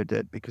thing I ever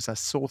did because I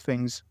saw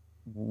things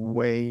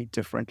way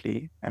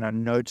differently and I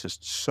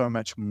noticed so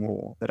much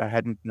more that I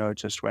hadn't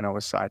noticed when I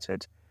was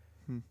sighted.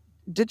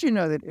 Did you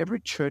know that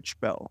every church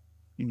bell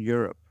in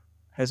Europe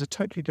has a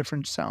totally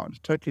different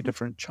sound, totally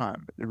different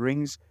chime? It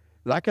rings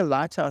like a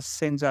lighthouse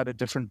sends out a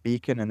different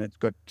beacon and it's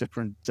got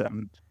different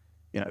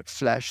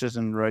flashes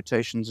and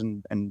rotations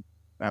and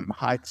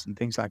heights and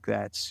things like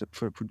that. So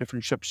for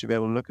different ships, you'll be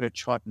able to look at a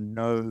chart and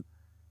know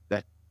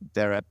that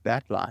they're at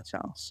that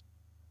lighthouse.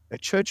 A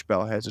church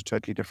bell has a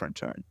totally different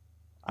tone.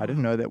 I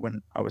didn't know that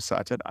when I was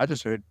sighted. I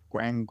just heard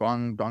gwang,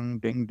 gong, dong,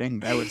 ding,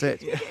 ding. That was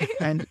it.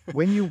 And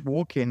when you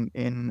walk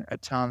in a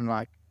town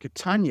like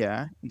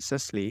Catania in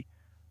Sicily,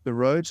 the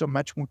roads are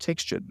much more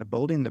textured. The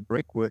building, the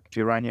brickwork, if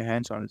you run your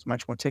hands on it, it's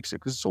much more textured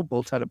because it's all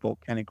built out of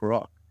volcanic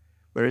rock.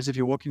 Whereas if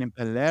you're walking in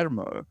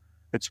Palermo,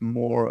 it's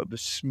more of a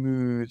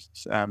smooth,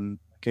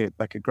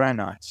 like a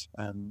granite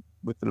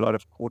with a lot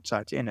of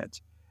quartzite in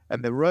it.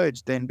 And the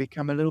roads then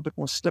become a little bit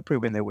more slippery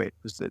when they're wet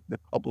because the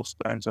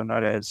cobblestones are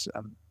not as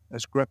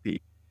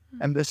grippy.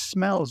 And the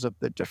smells of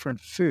the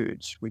different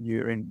foods when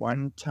you're in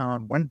one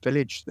town, one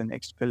village to the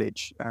next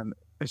village,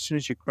 as soon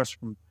as you cross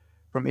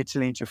from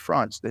Italy into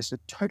France, there's a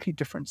totally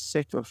different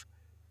set of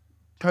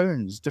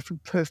tones,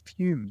 different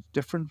perfumes,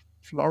 different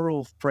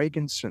floral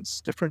fragrances,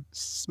 different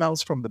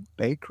smells from the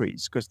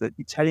bakeries because the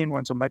Italian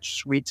ones are much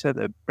sweeter,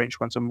 the French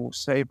ones are more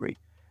savory.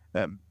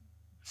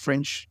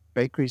 French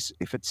bakeries,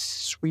 if it's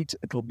sweet,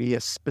 it'll be a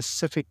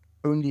specific,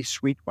 only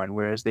sweet one,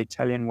 whereas the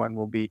Italian one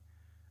will be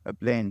a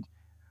blend.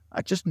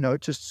 I just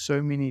noticed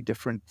so many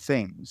different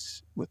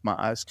things with my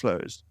eyes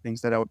closed, things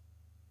that I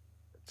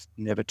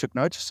never took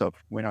notice of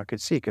when I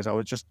could see because I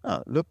was just,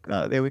 look,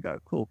 there we go,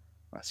 cool.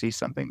 I see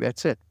something,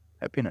 that's it.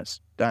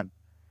 Happiness, done.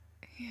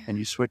 And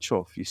you switch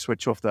off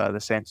the other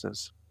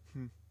senses.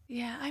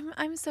 Yeah,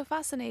 I'm so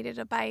fascinated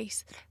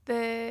about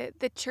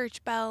the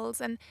church bells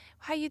and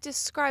how you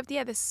described,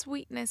 yeah, the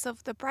sweetness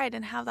of the bread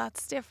and how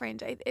that's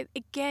different.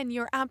 Again,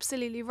 you're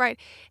absolutely right.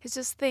 It's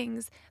just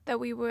things that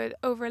we would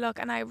overlook,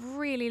 and I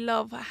really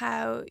love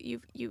how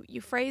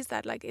you phrased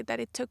that, like that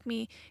it took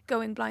me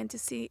going blind to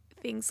see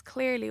things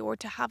clearly or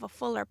to have a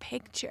fuller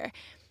picture.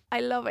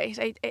 I love it.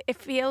 It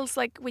feels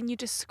like when you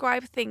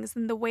describe things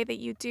in the way that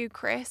you do,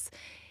 Chris,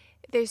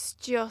 there's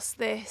just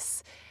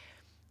this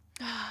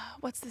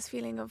what's this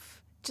feeling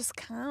of just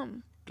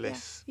calm? Yeah.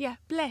 Bliss. Yeah.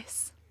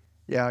 Bliss.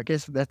 Yeah, I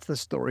guess that's the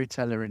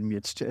storyteller in me.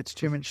 It's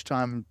too much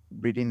time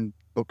reading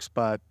books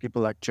by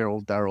people like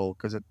Gerald Durrell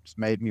because it's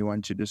made me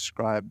want to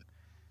describe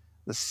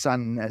the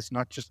sun as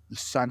not just the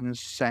sun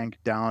sank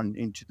down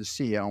into the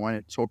sea. I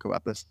want to talk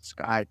about the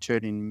sky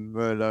turning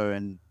Merlot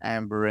and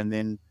amber and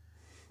then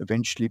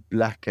eventually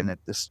black and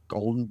this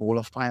golden ball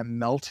of fire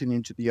melting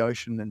into the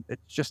ocean. And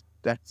it's just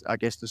that's, I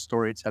guess, the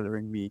storyteller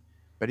in me.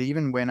 But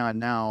even when I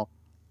now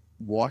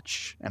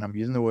watch, and I'm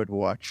using the word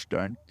watch,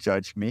 don't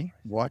judge me,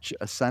 watch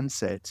a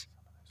sunset,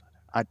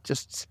 I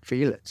just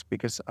feel it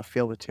because I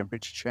feel the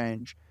temperature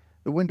change.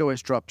 The wind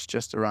always drops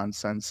just around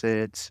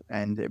sunset,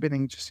 and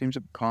everything just seems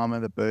a bit calmer.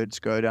 The birds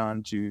go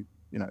down to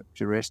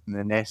rest in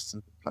their nests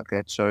and things like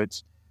that. So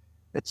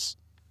it's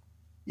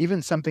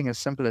even something as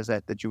simple as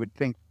that you would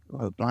think,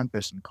 well, a blind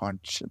person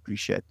can't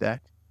appreciate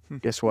that.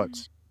 Guess what?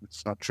 Mm.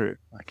 It's not true.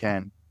 I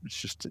can. It's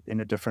just in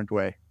a different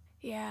way.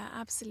 Yeah,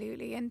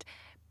 absolutely. And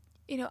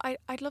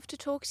I'd love to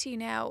talk to you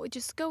now,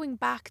 just going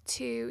back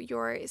to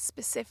your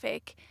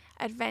specific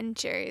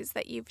adventures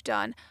that you've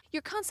done.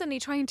 You're constantly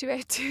trying to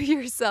outdo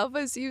yourself,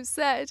 as you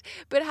said,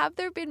 but have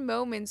there been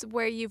moments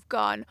where you've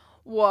gone,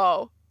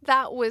 whoa,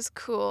 that was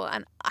cool,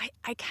 and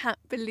I can't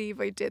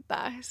believe I did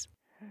that?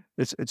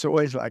 It's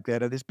always like that.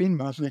 There's been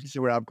moments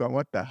where I've gone,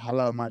 "What the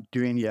hell am I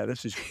doing here?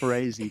 This is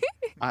crazy."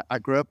 I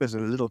grew up as a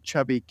little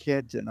chubby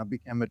kid, and I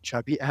became a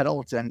chubby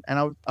adult, and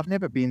I've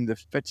never been the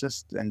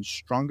fittest and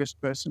strongest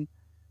person,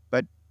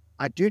 but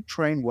I do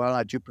train well,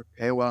 I do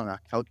prepare well, and I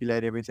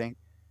calculate everything.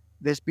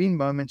 There's been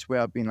moments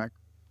where I've been like,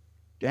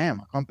 "Damn,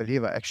 I can't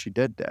believe I actually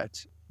did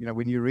that."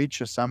 When you reach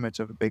the summit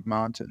of a big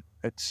mountain,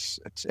 it's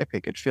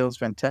epic. It feels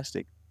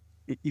fantastic,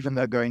 even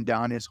though going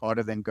down is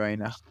harder than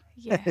going up,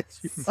 as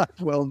you Yes. might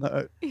well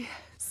know.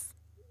 Yes.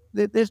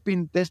 There's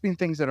been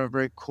things that are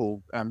very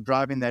cool.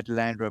 Driving that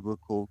Land Rover was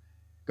cool.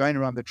 Going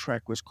around the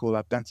track was cool.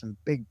 I've done some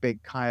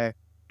big kayak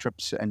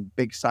trips and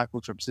big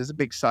cycle trips. There's a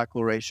big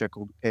cycle race here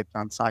called the Cape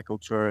Town Cycle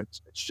Tour.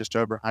 It's just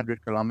over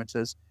 100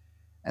 kilometers.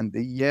 And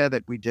the year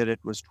that we did it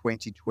was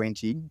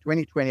 2020.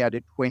 2020, I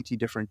did 20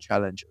 different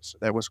challenges.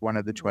 That was one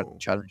of the 12 Whoa.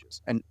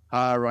 challenges. And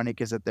how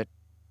ironic is it that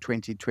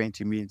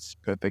 2020 means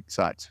perfect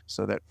sight?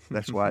 So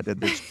that's why I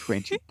did these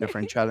 20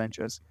 different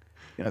challenges.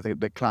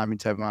 The climbing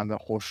Table Mountain, the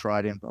horse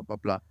riding, blah, blah,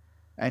 blah.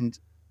 And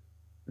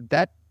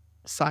that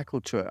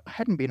cycle tour, I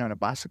hadn't been on a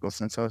bicycle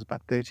since I was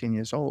about 13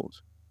 years old.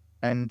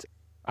 And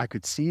I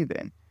could see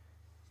then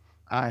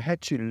I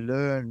had to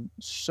learn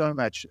so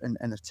much. And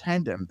a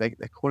tandem, they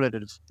call it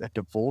a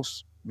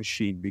divorce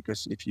machine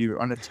because if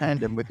you're on a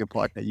tandem with your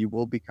partner, you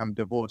will become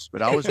divorced.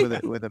 But I was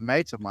with a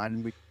mate of mine,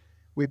 and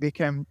we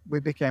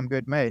became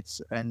good mates.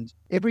 And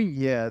every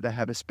year they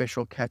have a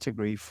special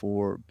category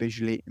for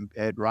visually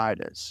impaired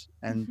riders.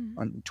 And Mhm.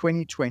 on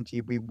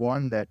 2020 we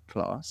won that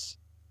class,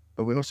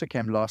 but we also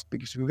came last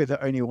because we were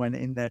the only one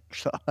in that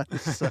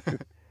class. So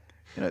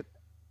you know,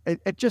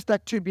 it just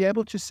like to be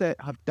able to say,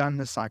 I've done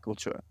the cycle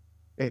tour,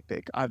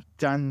 epic. I've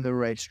done the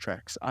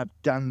racetracks. I've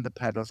done the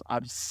paddles.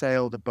 I've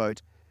sailed a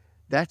boat.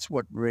 That's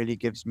what really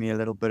gives me a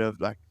little bit of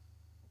like,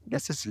 I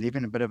guess it's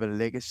leaving a bit of a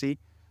legacy.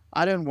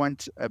 I don't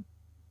want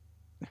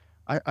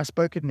I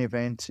spoke at an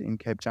event in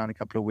Cape Town a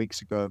couple of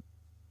weeks ago,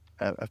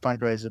 a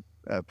fundraiser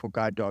for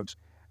guide dogs.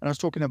 And I was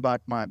talking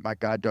about my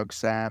guide dog,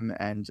 Sam,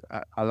 and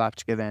our life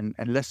together and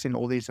listing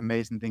all these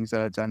amazing things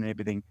that I've done and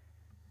everything.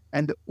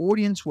 And the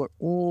audience were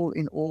all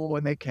in awe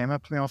when they came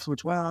up to me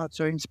afterwards. Wow, it's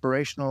so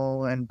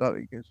inspirational. And but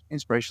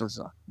inspirational is,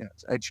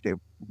 it's actually,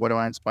 what do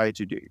I inspire you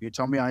to do? You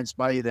tell me I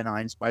inspire you, then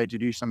I inspire you to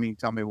do something. You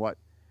tell me what.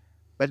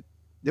 But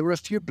there were a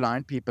few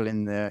blind people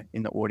in the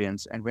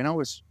audience. And when I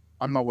was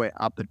on my way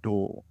out the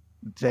door,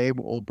 they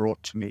were all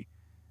brought to me.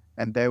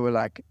 And they were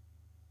like,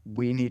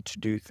 we need to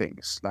do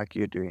things like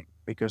you're doing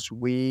because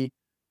we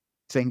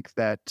think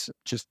that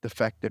just the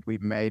fact that we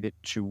made it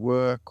to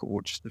work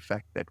or just the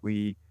fact that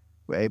we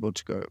were able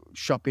to go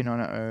shopping on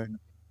our own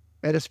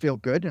made us feel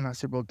good. And I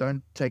said, well,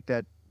 don't take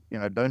that,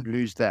 don't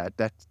lose that.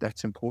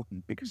 That's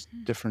important because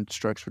Mhm. different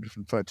strokes for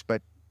different folks.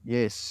 But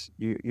yes,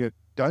 you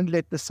don't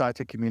let the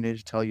sighted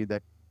community tell you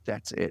that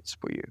that's it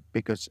for you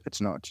because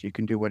it's not. You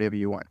can do whatever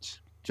you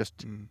want. Just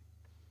Mm.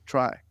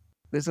 try.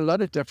 There's a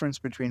lot of difference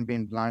between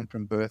being blind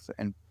from birth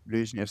and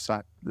losing your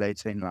sight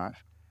later in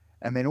life.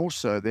 And then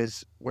also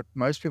there's what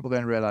most people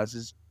don't realize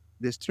is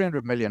there's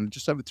 300 million,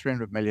 just over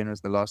 300 million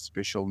is the last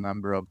official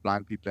number of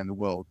blind people in the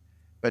world.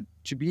 But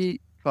to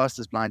be classed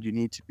as blind, you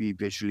need to be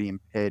visually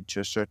impaired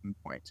to a certain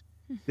point.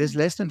 There's Mhm.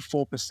 less than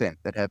 4%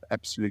 that have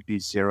absolutely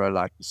zero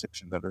light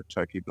perception that are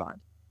totally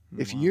blind.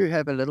 If Wow. you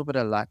have a little bit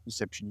of light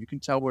perception, you can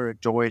tell where a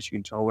door is, you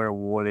can tell where a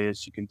wall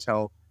is, you can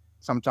tell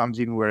sometimes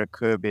even where a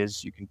curb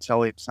is, you can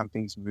tell if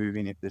something's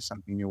moving, if there's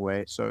something in your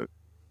way. So,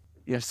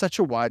 such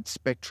a wide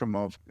spectrum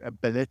of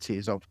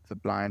abilities of the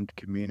blind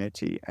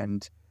community.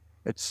 And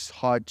it's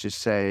hard to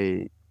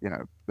say,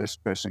 this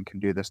person can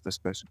do this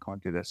person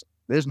can't do this.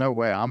 There's no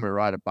way I'm going to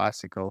ride a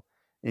bicycle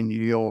in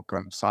New York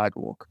on a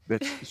sidewalk.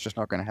 It's just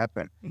not going to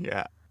happen.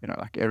 Yeah.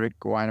 Like Eric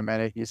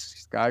Guainemata,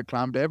 this guy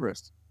climbed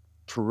Everest.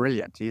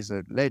 Brilliant. He's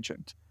a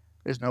legend.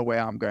 There's no way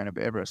I'm going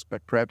to Everest,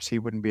 but perhaps he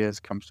wouldn't be as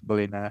comfortable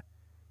in a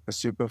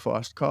super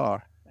fast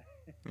car,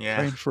 Yeah.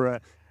 going for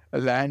a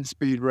land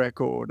speed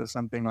record or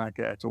something like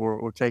that,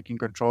 or taking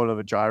control of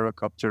a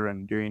gyrocopter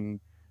and doing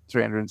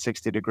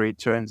 360-degree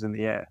turns in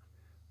the air.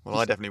 Well,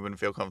 I definitely wouldn't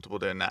feel comfortable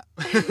doing that.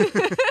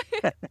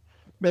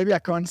 Maybe I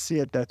can't see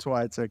it. That's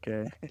why it's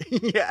okay.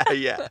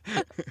 Yeah.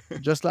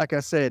 Just like I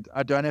said,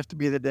 I don't have to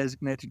be the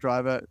designated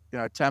driver.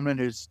 Tamlin,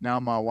 who's now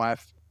my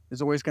wife,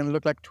 is always going to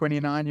look like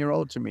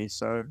 29-year-old to me.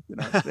 So,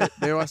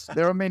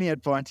 there are many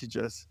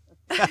advantages.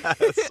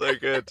 That's so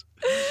good.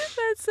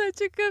 That's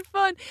such a good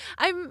fun.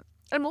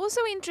 I'm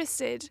also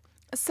interested,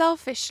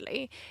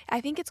 selfishly, I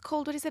think it's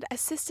called, what is it,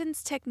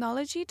 assistance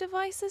technology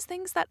devices,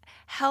 things that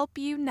help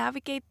you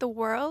navigate the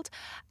world.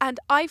 And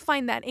I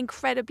find that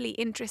incredibly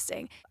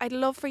interesting. I'd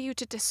love for you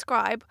to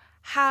describe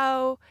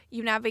how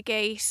you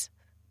navigate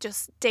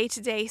just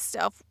day-to-day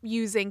stuff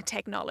using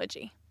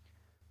technology.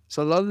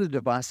 So a lot of the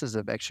devices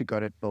have actually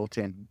got it built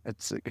in.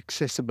 It's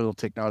accessible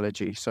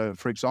technology. So,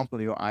 for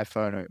example, your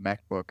iPhone or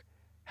MacBook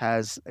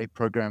has a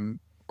program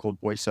called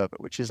VoiceOver,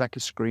 which is like a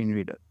screen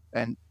reader.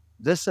 And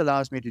this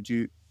allows me to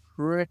do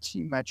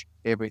pretty much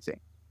everything.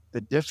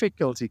 The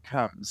difficulty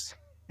comes,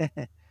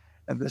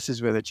 and this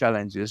is where the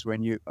challenge is,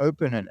 when you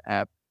open an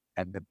app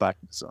and the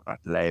buttons are not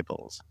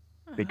labels,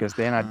 because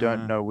then I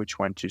don't know which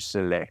one to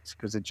select,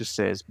 because it just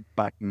says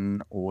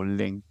button or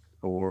link,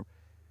 or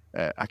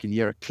I can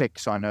hear a click,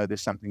 so I know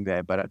there's something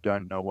there, but I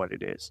don't know what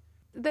it is.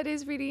 That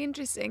is really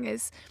interesting,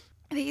 is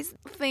these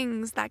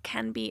things that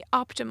can be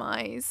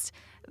optimized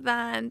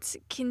that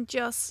can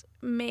just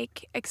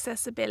make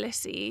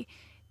accessibility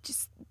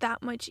just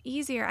that much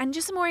easier and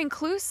just more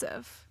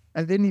inclusive.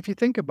 And then if you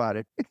think about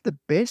it, it's the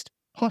best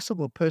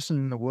possible person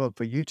in the world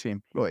for you to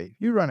employ. If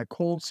you run a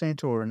call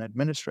center or an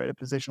administrative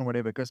position or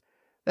whatever, because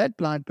that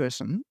blind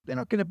person, they're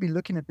not going to be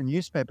looking at the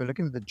newspaper,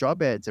 looking at the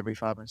job ads every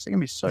 5 minutes. They're going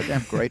to be so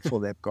damn grateful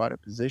they've got a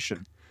position.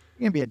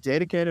 They're going to be a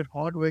dedicated,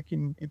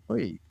 hardworking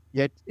employee.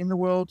 Yet in the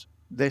world,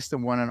 less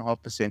than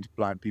 1.5% of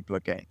blind people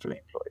are gainfully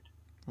employed.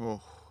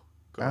 Oh,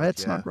 God, Now,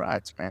 that's not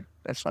right, man.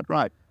 That's not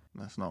right.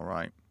 That's not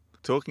right.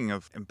 Talking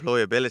of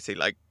employability,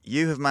 like,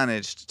 you have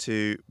managed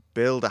to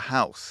build a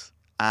house,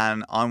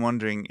 and I'm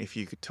wondering if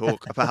you could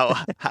talk about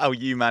how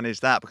you manage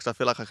that, because I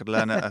feel like I could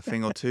learn a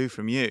thing or two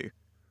from you.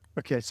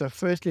 Okay, so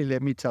firstly,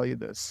 let me tell you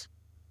this.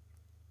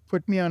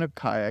 Put me on a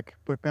kayak,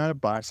 put me on a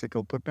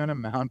bicycle, put me on a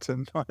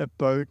mountain, on a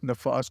boat, in a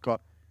fast car,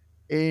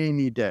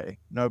 any day,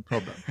 no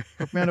problem.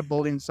 Put me on a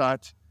building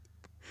site,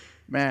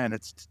 man,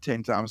 it's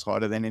 10 times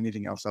harder than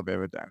anything else I've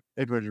ever done.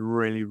 It was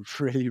really,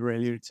 really,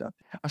 really tough.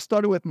 I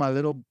started with my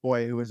little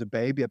boy, who was a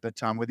baby at the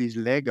time, with his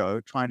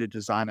Lego, trying to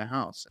design a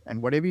house.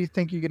 And whatever you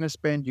think you're going to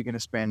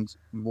spend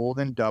more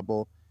than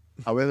double.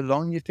 However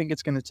long you think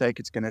it's going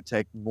to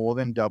take more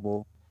than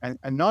double. And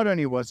not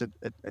only was it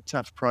a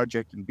tough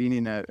project and being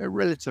in a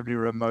relatively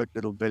remote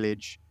little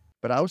village,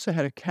 but I also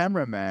had a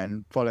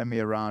cameraman follow me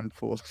around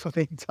for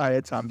the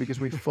entire time,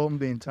 because we filmed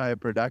the entire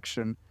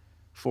production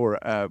for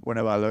one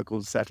of our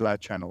local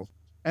satellite channels.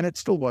 And it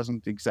still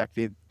wasn't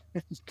exactly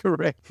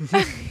correct.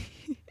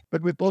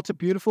 But we built a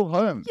beautiful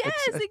home. Yes,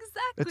 exactly.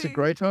 It's a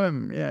great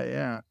home.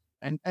 Yeah.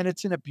 And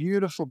it's in a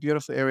beautiful,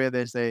 beautiful area.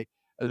 There's a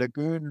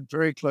lagoon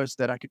very close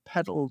that I could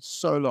paddle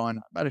solo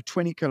on, about a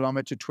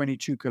 20-kilometer,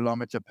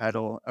 22-kilometer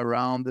paddle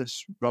around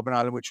this Robben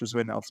Island, which was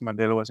where Nelson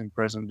Mandela was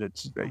imprisoned.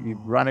 You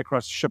run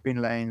across shipping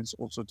lanes,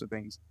 all sorts of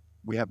things.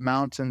 We have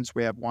mountains,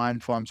 we have wine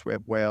farms, we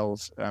have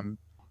whales.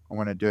 I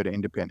want to do it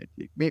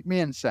independently. Me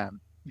and Sam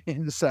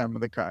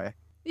with the kayak.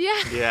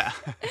 Yeah.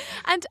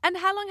 And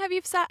how long have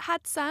you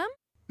had Sam?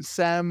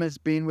 Sam has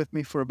been with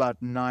me for about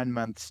 9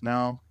 months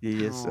now.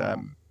 He is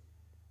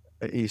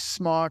he's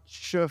smart,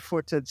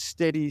 sure-footed,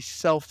 steady,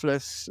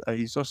 selfless.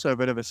 He's also a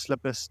bit of a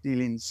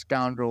slipper-stealing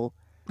scoundrel.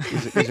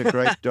 He's a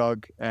great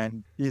dog,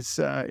 and he's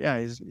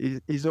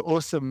an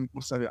awesome.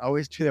 Also, I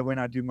always do that when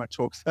I do my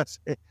talks. I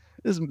say,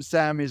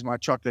 Sam is my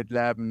chocolate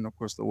lab, and of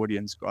course the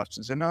audience gasps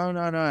and say, no.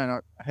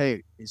 And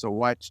hey, he's a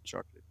white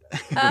chocolate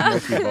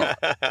lab.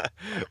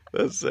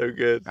 That's so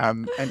good.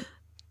 And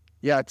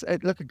yeah,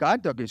 look, a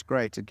guide dog is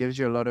great. It gives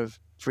you a lot of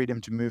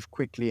freedom to move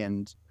quickly,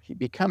 and he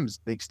becomes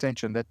the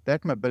extension.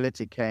 That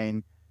mobility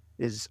cane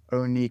is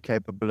only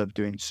capable of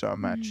doing so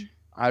much.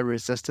 I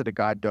resisted a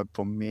guide dog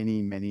for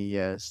many, many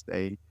years.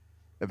 They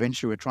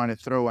eventually were trying to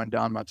throw one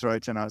down my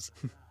throat, and I was,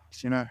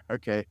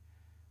 okay,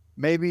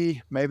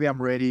 maybe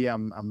I'm ready.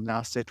 I'm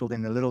now settled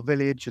in a little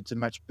village. It's a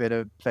much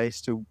better place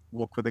to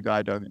walk with a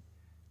guide dog.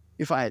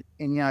 If I had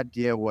any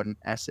idea what an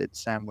asset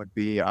Sam would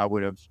be, I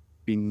would have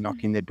been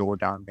knocking their door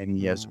down many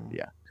years Oh.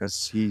 earlier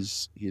because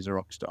he's a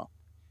rock star.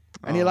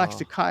 And he likes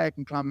to kayak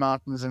and climb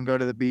mountains and go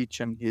to the beach,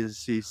 and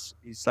he's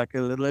like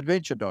a little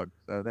adventure dog.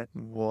 So that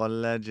What a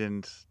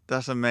legend.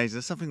 That's amazing.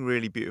 There's something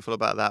really beautiful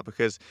about that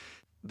because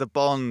the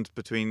bond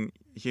between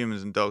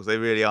humans and dogs, they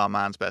really are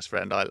man's best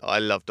friend. I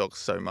love dogs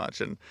so much.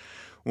 And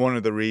one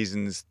of the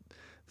reasons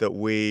that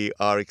we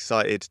are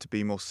excited to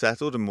be more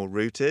settled and more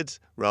rooted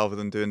rather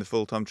than doing the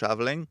full-time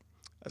traveling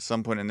at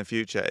some point in the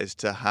future is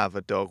to have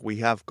a dog. We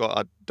have got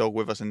a dog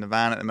with us in the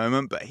van at the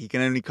moment, but he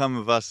can only come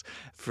with us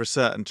for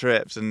certain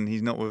trips and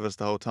he's not with us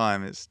the whole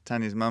time. It's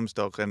Tanya's mum's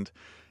dog. And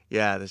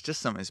yeah, there's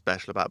just something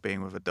special about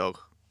being with a dog.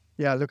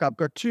 Yeah, look, I've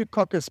got 2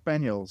 Cocker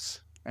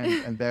Spaniels,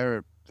 and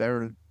they're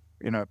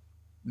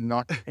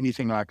not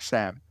anything like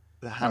Sam.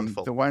 The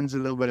handful. The one's a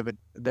little bit of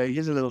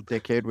he's a little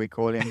dickhead, we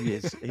call him.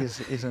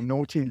 He's a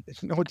naughty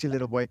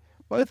little boy.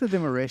 Both of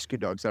them are rescue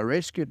dogs. I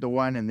rescued the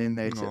one, and then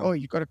they said, Aw. "Oh,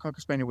 you've got a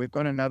Cocker Spaniel. We've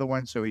got another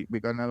one." So we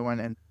got another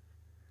one, and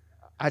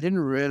I didn't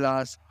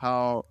realize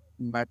how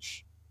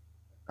much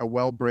a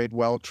well-bred,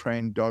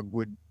 well-trained dog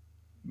would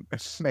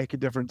make a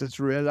difference.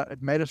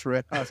 It made us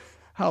realize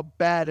how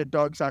bad at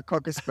dogs our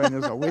Cocker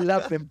Spaniels are. We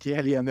love them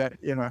dearly, and that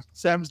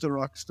Sam's the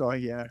rock star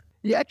here.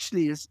 He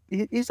actually is.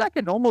 He's like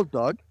a normal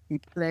dog. He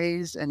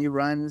plays and he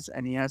runs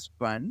and he has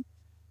fun.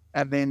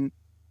 And then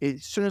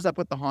as soon as I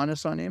put the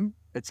harness on him,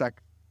 it's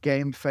like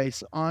game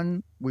face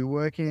on. We're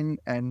working,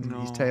 and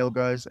his tail Aw.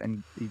 goes,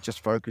 and he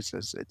just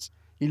focuses.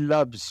 He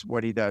loves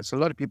what he does. A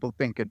lot of people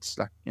think it's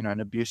like an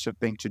abusive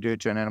thing to do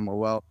to an animal.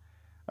 Well,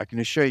 I can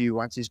assure you,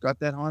 once he's got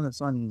that harness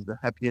on, he's the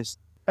happiest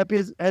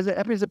as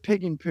a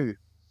pig in poo.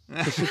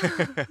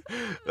 That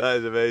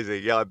is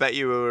amazing. Yeah, I bet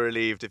you were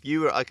relieved.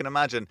 I can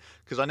imagine,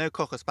 because I know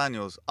Cocker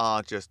Spaniels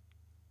are just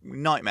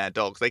nightmare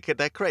dogs.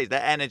 They're crazy.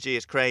 Their energy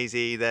is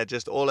crazy. They're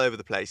just all over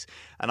the place.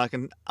 And I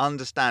can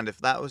understand if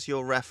that was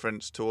your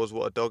reference towards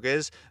what a dog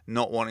is,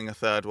 not wanting a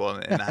third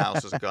one in the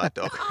house as a guide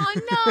dog. Oh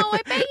no, I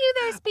bet you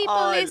there's people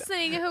I-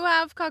 listening who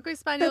have Cocker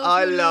Spaniels.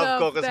 I who love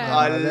Cocker them.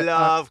 Spaniels. I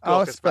love Our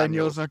Cocker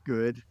Spaniels Spaniels. are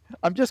good.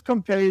 I'm just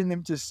comparing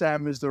them to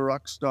Sam as the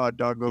rock star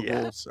dog of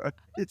Yeah. all, so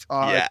it's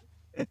hard. Yeah.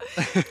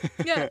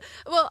 Yeah.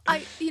 Well,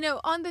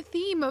 on the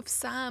theme of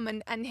Sam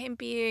and him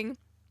being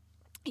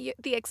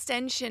the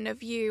extension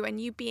of you and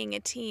you being a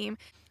team,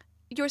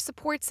 your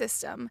support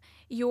system,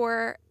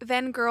 your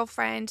then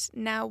girlfriend,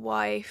 now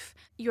wife,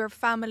 your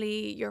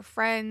family, your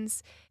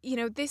friends,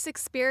 this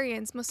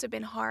experience must have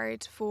been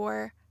hard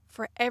for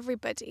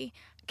everybody.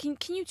 Can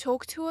you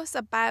talk to us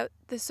about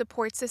the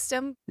support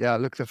system? Yeah,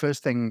 look, the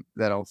first thing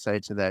that I'll say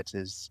to that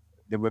is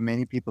there were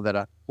many people that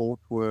I thought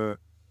were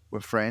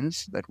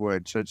friends that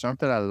weren't. So it's not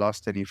that I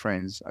lost any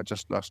friends. I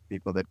just lost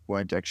people that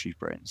weren't actually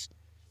friends.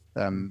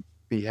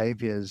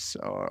 Behaviors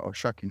are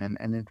shocking.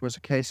 And it was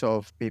a case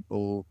of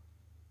people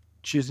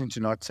choosing to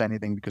not say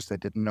anything because they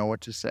didn't know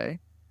what to say.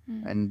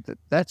 And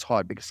that's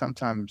hard because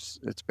sometimes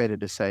it's better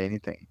to say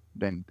anything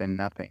than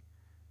nothing.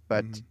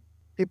 But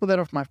people that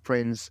are my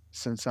friends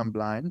since I'm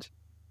blind,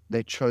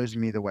 they chose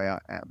me the way I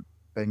am.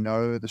 They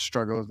know the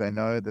struggles. They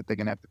know that they're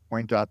going to have to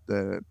point out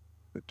the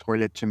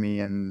toilet to me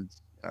and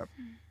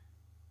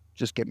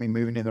just get me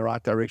moving in the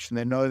right direction.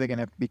 They know they're going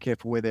to have to be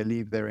careful where they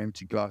leave their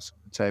empty glass on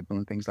the table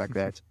and things like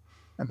that.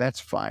 And that's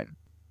fine.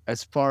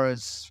 As far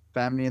as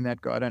family and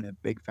that go, I don't have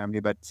a big family,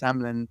 but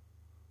Samlin,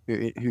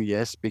 who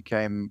yes,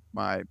 became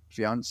my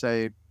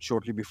fiance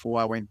shortly before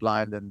I went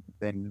blind and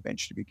then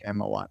eventually became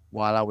my wife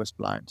while I was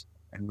blind.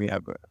 And we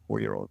have a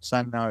 4-year-old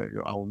son now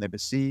who I will never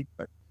see,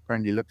 but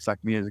apparently looks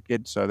like me as a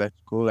kid, so that's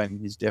cool.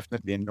 And he's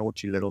definitely a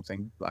naughty little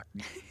thing like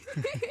me,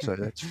 so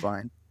that's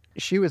fine.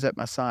 She was at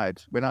my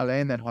side when I lay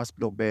in that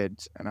hospital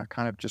bed, and I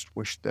kind of just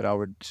wished that I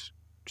would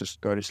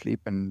just go to sleep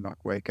and not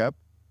wake up.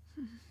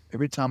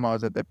 Every time I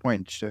was at that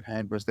point, her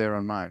hand was there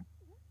on mine.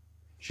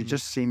 She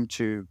just seemed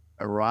to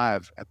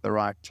arrive at the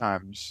right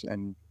times,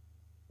 and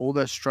all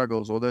those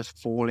struggles, all those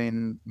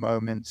falling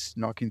moments,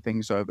 knocking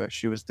things over,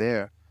 she was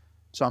there.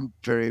 So I'm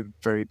very,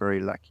 very,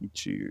 very lucky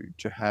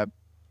to have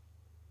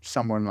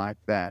someone like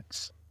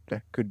that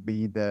could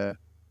be the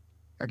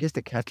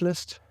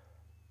catalyst,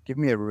 give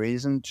me a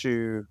reason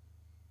to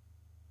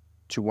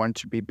want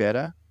to be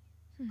better.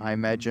 I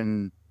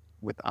imagine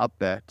without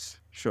that,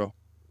 sure,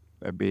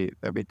 that'd be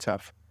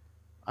tough.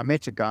 I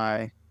met a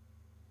guy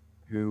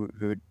who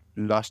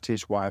lost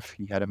his wife.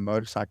 He had a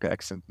motorcycle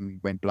accident and he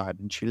went blind,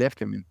 and she left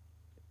him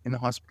in the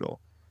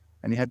hospital,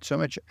 and he had so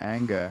much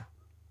anger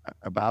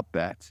about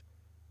that,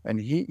 and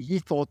he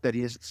thought that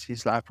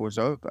his life was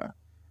over.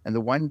 And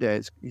the one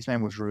day, his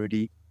name was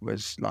Rudy,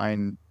 was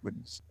lying with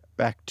his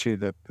back to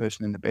the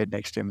person in the bed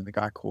next to him, and the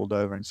guy called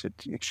over and said,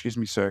 "Excuse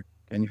me, sir,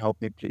 can you help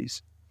me,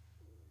 please?"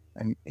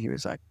 And he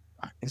was like,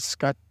 "Is this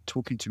guy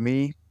talking to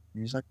me?"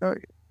 And he's like, "No,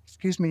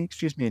 excuse me.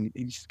 And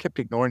he just kept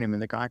ignoring him,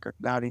 and the guy got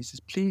loud. He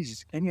says,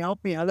 "Please, can you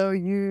help me? Hello,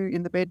 you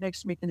in the bed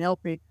next to me, can you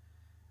help me?"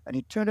 And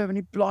he turned over and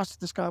he blasted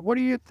this guy. "What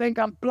do you think?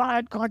 I'm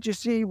blind. Can't you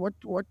see? What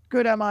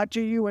good am I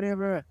to you?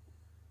 Whatever."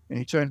 And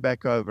he turned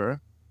back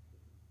over,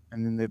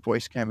 and then the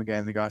voice came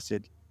again. The guy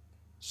said,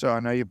 "So I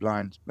know you're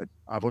blind, but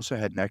I've also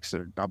had an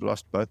accident. I've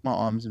lost both my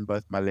arms and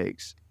both my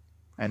legs.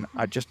 and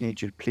I just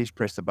need you to please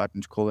press the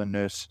button to call a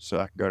nurse so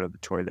I can go to the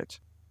toilet.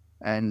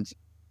 And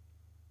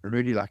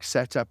Rudy like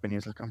sat up and he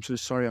was like, I'm so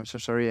sorry. And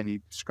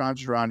he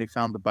scrounged around, he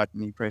found the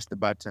button, he pressed the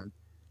button.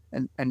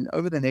 And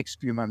over the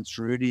next few months,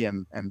 Rudy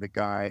and the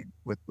guy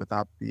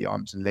without the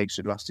arms and legs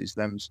who'd lost his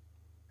limbs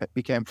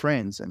became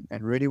friends. And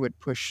Rudy would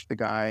push the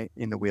guy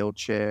in the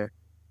wheelchair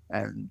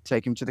and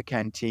take him to the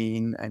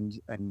canteen.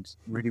 And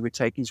Rudy would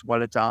take his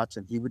wallet out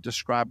and he would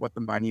describe what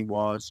the money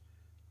was.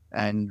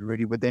 And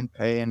Rudy would then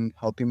pay and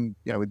help him,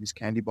 with his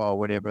candy bar or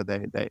whatever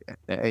they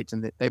ate.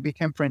 And they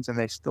became friends, and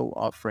they still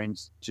are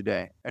friends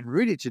today. And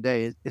Rudy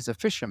today is a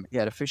fisherman. He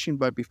had a fishing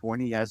boat before,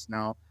 and he has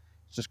now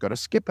just got a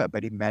skipper,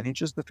 but he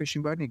manages the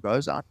fishing boat, and he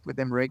goes out with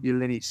them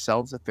regularly. He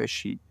sells the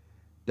fish. He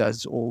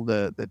does all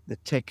the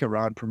tech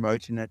around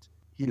promoting it.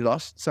 He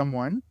lost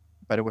someone,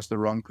 but it was the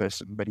wrong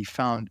person. But he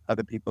found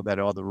other people that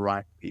are the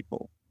right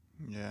people.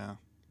 Yeah.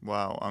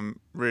 Wow, I'm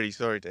really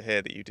sorry to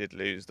hear that you did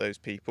lose those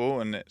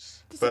people, and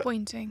it's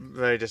disappointing.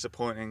 Very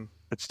disappointing.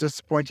 It's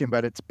disappointing,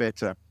 but it's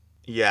better.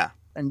 Yeah.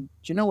 And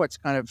do you know what's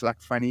kind of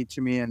like funny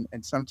to me, and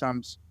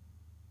sometimes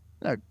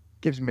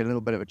gives me a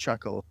little bit of a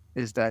chuckle,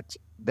 is that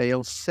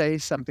they'll say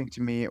something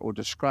to me or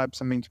describe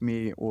something to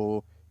me,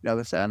 or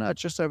they'll say, "Oh no,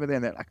 it's just over there,"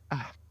 and they're like,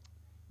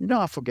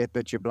 I forget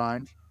that you're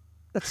blind.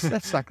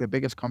 That's like the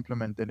biggest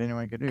compliment that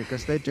anyone can do,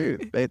 because they do.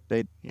 They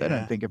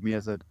don't think of me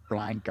as a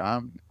blind guy.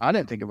 I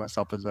don't think of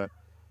myself as a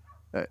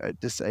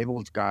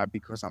disabled guy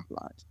because I'm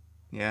blind.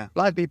 Yeah.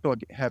 Blind people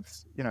have,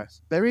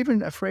 they're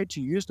even afraid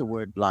to use the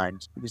word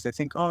blind because they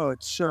think, oh,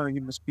 it's so,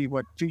 you must be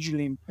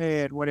visually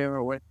impaired,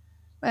 whatever.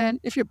 Man,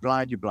 if you're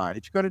blind, you're blind.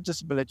 If you've got a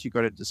disability, you've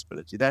got a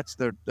disability. That's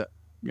the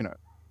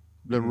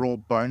raw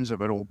bones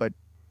of it all. But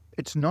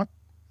it's not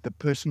the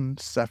person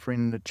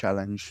suffering the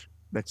challenge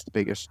that's the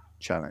biggest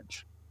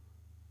challenge.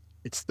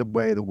 It's the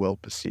way the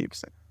world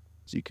perceives it.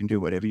 So you can do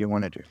whatever you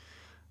want to do.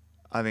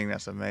 I think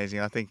that's amazing.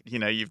 I think,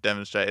 you've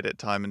demonstrated it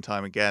time and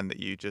time again that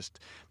you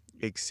just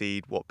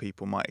exceed what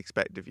people might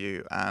expect of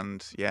you.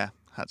 And yeah,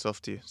 hats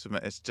off to you.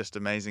 It's just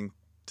amazing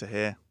to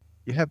hear.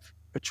 You have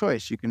a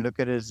choice. You can look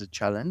at it as a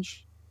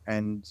challenge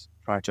and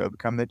try to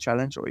overcome the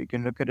challenge, or you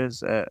can look at it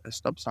as a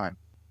stop sign.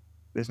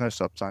 There's no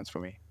stop signs for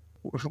me.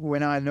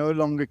 When I no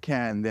longer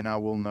can, then I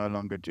will no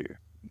longer do.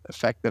 The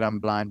fact that I'm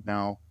blind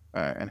now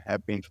and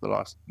have been for the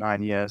last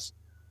 9 years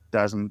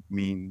doesn't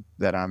mean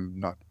that I'm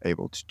not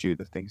able to do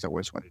the things I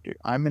always want to do.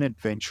 I'm an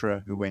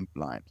adventurer who went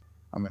blind.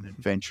 I'm an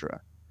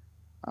adventurer.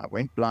 I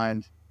went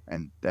blind,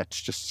 and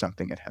that's just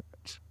something that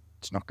happened.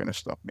 It's not going to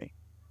stop me.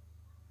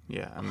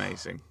 Yeah,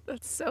 amazing.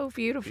 That's so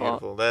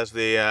beautiful. There's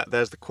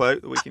the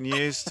quote that we can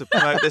use to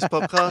promote this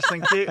podcast.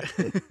 Thank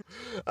you.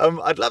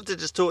 I'd love to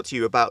just talk to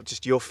you about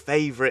just your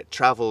favourite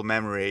travel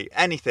memory.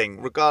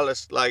 Anything,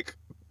 regardless, like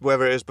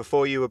whether it was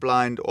before you were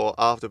blind or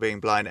after being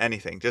blind,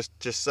 anything.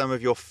 Just some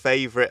of your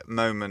favourite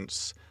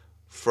moments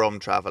from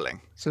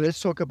travelling. So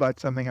let's talk about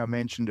something I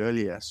mentioned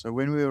earlier. So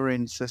when we were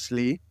in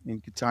Sicily,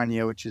 in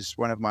Catania, which is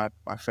one of my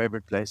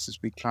favourite places,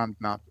 we climbed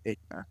Mount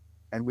Etna.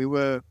 And we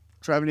were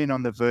traveling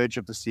on the verge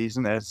of the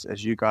season, as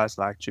you guys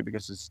like to,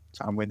 because it's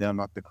time when there are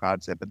not the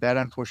crowds there. But that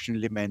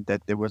unfortunately meant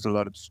that there was a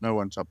lot of snow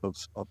on top of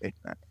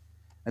Etna.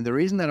 And the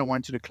reason that I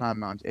wanted to climb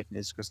Mount Etna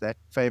is because that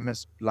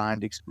famous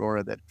blind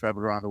explorer that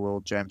traveled around the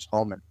world, James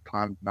Holman,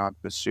 climbed Mount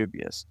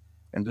Vesuvius.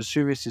 And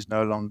Vesuvius is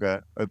no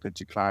longer open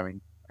to climbing,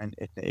 and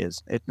Etna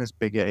is. Etna's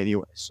bigger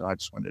anyway, so I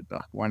just wanted to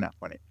one up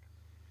on it.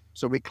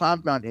 So we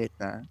climbed Mount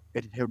Etna.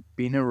 It had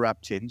been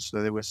erupting,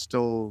 so there was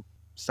still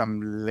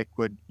some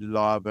liquid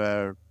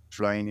lava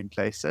flowing in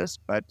places,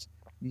 but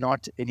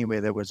not anywhere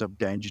that was of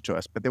danger to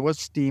us. But there was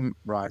steam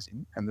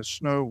rising, and the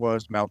snow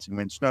was melting.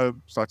 When snow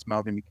starts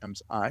melting, it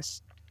becomes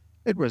ice.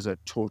 It was a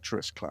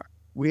torturous climb.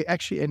 We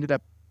actually ended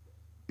up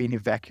being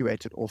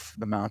evacuated off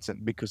the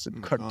mountain because it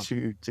got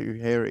too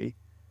hairy.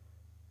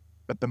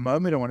 But the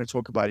moment I want to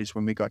talk about is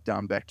when we got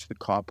down back to the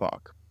car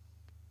park.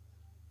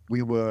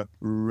 We were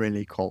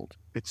really cold.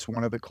 It's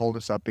one of the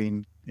coldest I've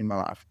been in my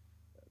life.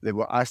 There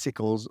were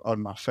icicles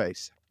on my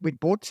face. We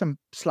bought some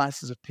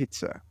slices of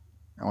pizza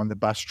on the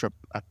bus trip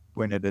up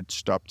when it had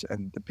stopped,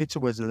 and the pizza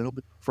was a little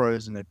bit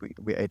frozen that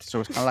we ate. So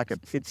it was kind of like a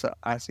pizza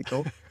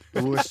icicle.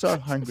 But we were so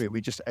hungry,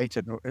 we just ate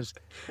it. It was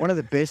one of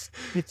the best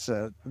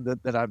pizza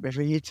that I've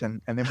ever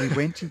eaten. And then we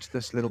went into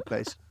this little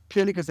place,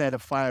 purely because they had a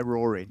fire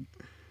roaring.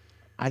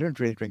 I don't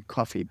really drink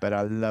coffee, but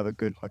I love a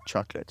good hot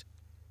chocolate.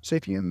 So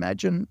if you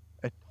imagine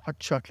a hot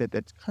chocolate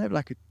that's kind of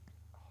like a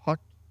hot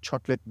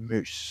chocolate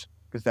mousse,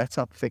 because that's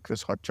how thick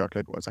this hot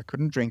chocolate was. I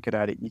couldn't drink it. I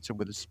had to eat it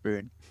with a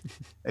spoon.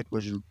 It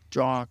was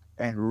dark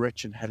and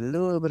rich and had a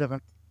little bit of a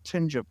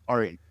tinge of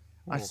orange.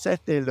 I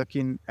sat there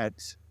looking at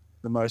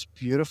the most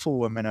beautiful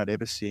woman I'd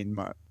ever seen,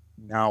 my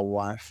now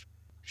wife.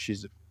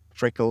 She's a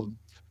freckled,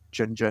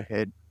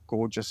 ginger-haired,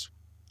 gorgeous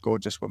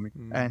woman.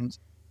 And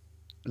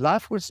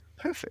life was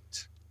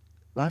perfect.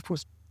 Life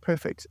was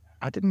perfect.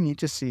 I didn't need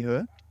to see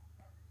her.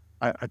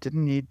 I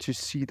didn't need to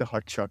see the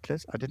hot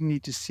chocolate. I didn't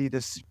need to see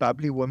this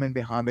bubbly woman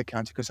behind the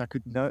counter because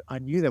I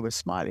knew they were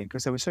smiling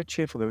because they were so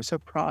cheerful. They were so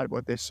proud of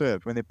what they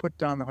served. When they put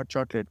down the hot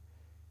chocolate,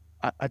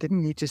 I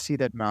didn't need to see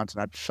that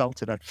mountain. I'd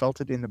felt it. I'd felt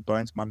it in the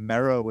bones. My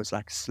marrow was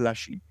like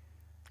slushy.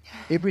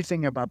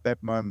 Everything about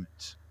that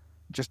moment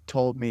just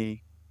told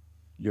me,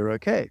 you're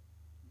okay.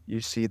 You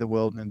see the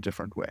world in a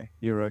different way.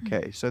 You're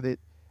okay.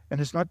 And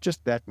it's not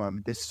just that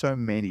moment. There's so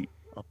many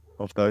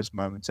of those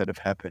moments that have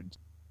happened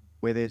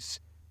where there's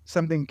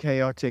something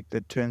chaotic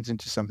that turns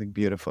into something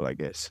beautiful, I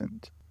guess.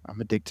 And I'm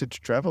addicted to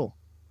travel,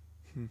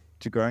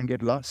 to go and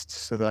get lost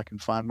so that I can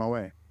find my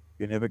way.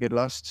 You never get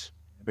lost,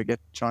 never get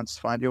a chance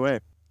to find your way.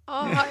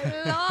 Oh,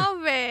 I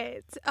love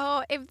it.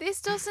 Oh, if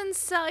this doesn't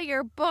sell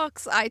your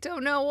books, I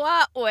don't know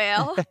what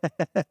will.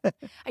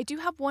 I do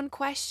have one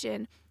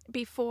question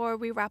before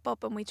we wrap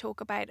up and we talk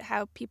about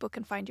how people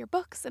can find your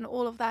books and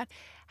all of that.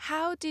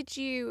 How did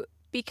you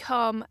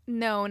become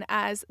known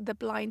as the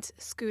blind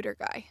scooter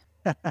guy?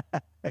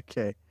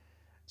 Okay.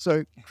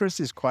 So Chris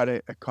is quite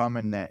a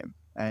common name.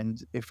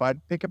 And if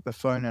I'd pick up the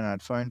phone and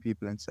I'd phone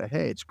people and say,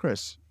 hey, it's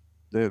Chris,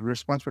 the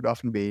response would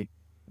often be,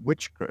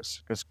 which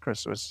Chris? Because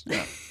Chris was,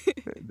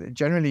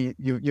 generally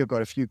you've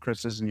got a few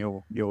Chris's in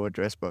your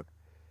address book.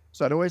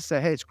 So I'd always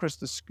say, hey, it's Chris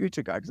the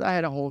scooter guy, because I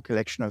had a whole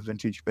collection of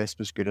vintage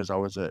Vespa scooters. I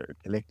was a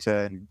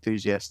collector and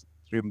enthusiast,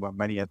 threw my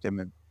money at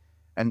them.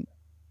 And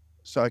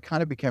so I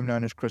kind of became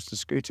known as Chris the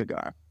scooter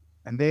guy.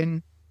 And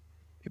then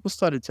people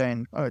started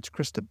saying, oh, it's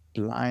Chris the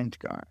blind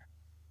guy.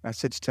 I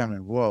said to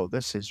Tamlin, whoa,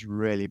 this is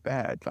really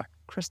bad. Like,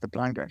 Chris the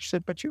blind guy. She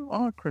said, but you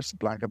are Chris the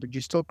blind guy, but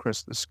you're still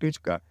Chris the scooter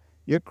guy.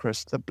 You're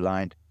Chris the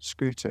blind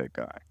scooter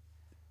guy.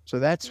 So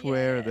that's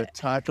where the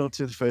title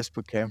to the first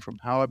book came from,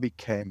 how I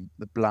became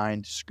the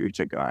blind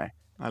scooter guy.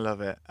 I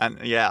love it. And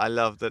yeah, I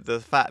love that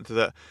the fact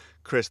that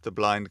Chris the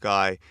blind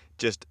guy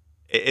just,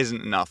 it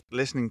isn't enough.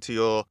 Listening to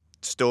your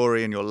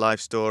story and your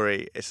life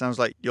story, it sounds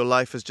like your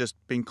life has just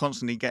been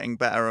constantly getting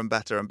better and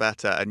better and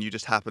better, and you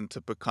just happen to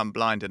become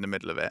blind in the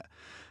middle of it.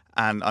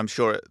 And I'm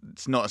sure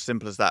it's not as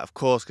simple as that, of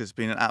course, because it's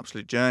been an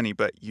absolute journey,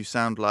 but you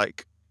sound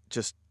like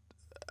just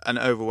an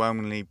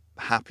overwhelmingly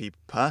happy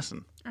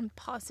person. And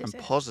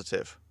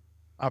positive.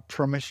 I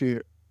promise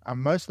you,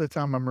 most of the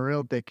time I'm a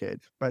real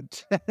dickhead,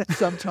 but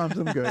sometimes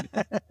I'm good.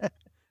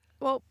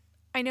 Well,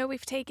 I know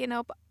we've taken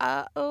up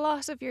a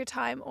lot of your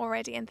time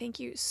already, and thank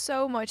you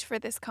so much for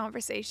this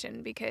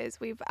conversation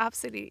because we've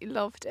absolutely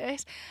loved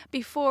it.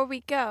 Before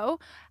we go,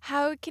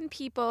 how can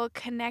people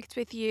connect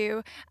with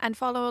you and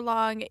follow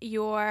along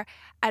your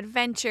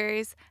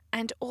adventures,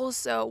 and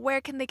also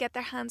where can they get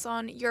their hands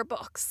on your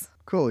books?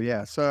 Cool,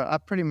 yeah. So I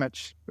pretty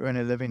much earn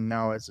a living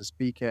now as a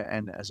speaker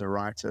and as a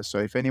writer. So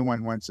if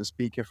anyone wants a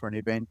speaker for an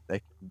event, they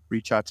can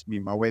reach out to me.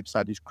 My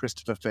website is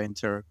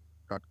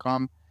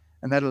christopherventer.com.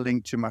 And that'll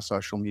link to my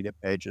social media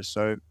pages.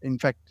 So, in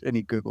fact,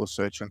 any Google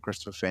search on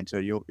Christopher Venter,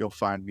 you'll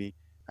find me.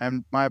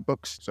 And my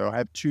books, so I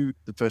have two.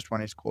 The first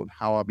one is called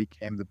How I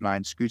Became the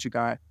Blind Scooter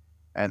Guy.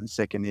 And the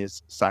second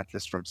is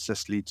Cyclist from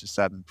Sicily to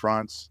Southern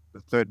France. The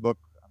third book,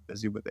 I'm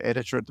busy with the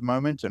editor at the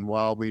moment. And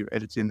while we're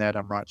editing that,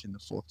 I'm writing the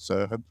fourth.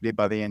 So hopefully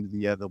by the end of the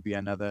year, there'll be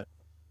another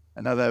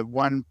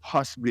one,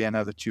 possibly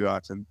another two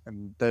out. And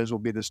those will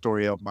be the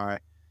story of my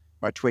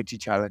 20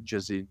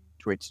 challenges in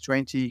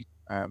 2020,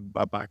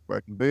 my bike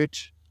broken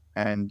boot,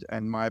 and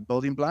my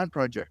Building Blind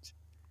project.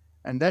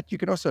 And that you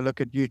can also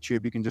look at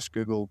YouTube. You can just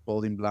Google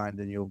Building Blind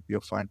and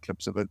you'll find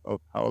clips of it,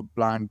 of how a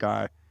blind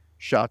guy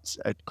shouts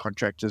at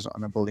contractors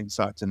on a building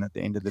site, and at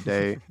the end of the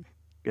day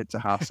gets a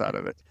house out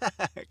of it.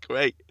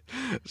 Great.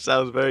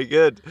 Sounds very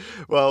good.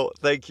 Well,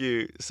 thank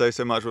you so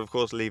much. We'll of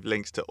course leave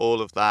links to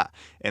all of that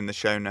in the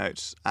show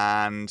notes.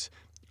 And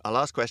our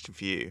last question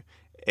for you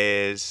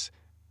is,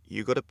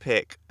 you got to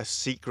pick a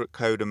secret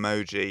code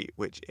emoji,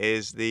 which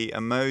is the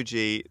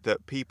emoji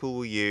that people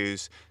will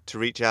use to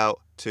reach out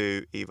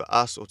to either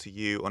us or to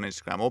you on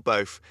Instagram, or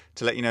both,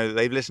 to let you know that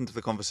they've listened to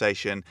the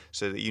conversation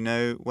so that you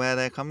know where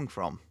they're coming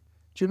from.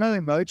 Do you know,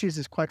 emojis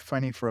is quite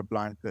funny for a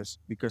blind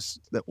person because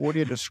the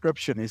audio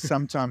description is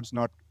sometimes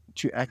not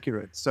too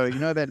accurate. So you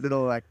know that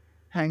little like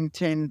hang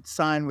 10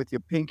 sign with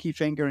your pinky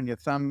finger and your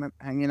thumb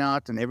hanging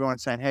out and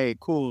everyone's saying, hey,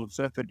 cool,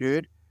 surfer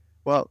dude.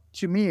 Well,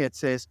 to me it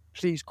says,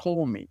 please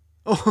call me.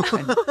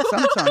 And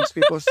sometimes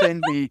people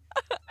send me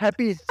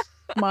happy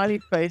smiley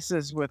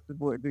faces with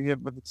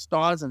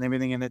stars and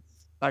everything, and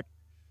it's like,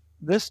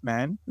 this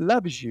man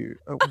loves you,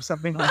 or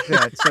something like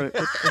that. So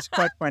it's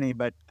quite funny.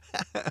 But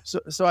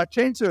so I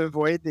tend to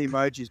avoid the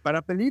emojis, but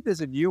I believe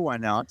there's a new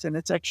one out, and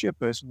it's actually a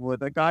person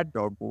with a guide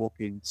dog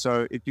walking.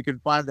 So if you can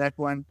find that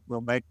one, we'll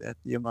make that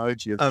the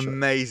emoji of the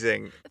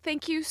Amazing. Show.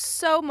 Thank you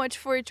so much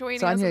for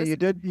joining us. Tanya,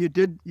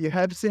 you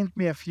have sent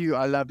me a few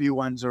I love you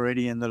ones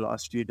already in the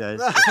last few days,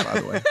 by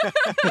the way.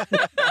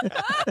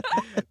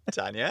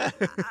 Tanya.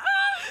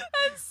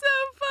 That's so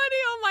funny.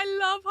 Oh, my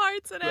love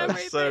hearts and everything.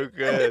 That's so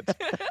good.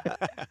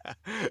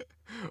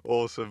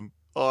 Awesome.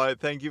 All right.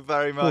 Thank you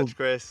very much, cool.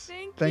 Chris.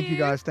 Thank you,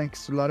 guys.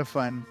 Thanks. A lot of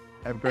fun.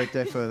 Have a great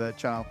day further.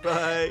 Ciao.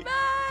 Bye. Bye.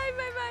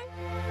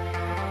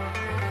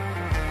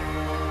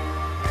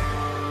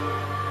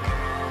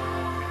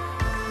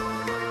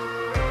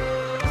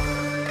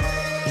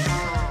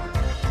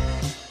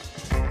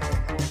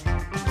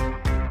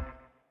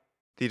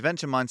 The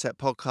Adventure Mindset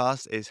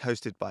podcast is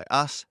hosted by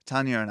us,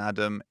 Tanya and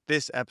Adam.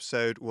 This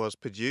episode was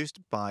produced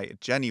by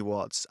Jenny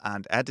Watts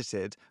and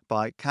edited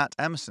by Kat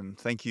Emerson.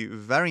 Thank you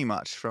very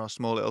much for our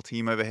small little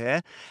team over here.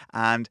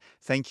 And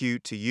thank you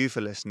to you for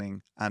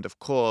listening. And of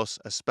course,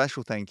 a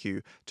special thank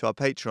you to our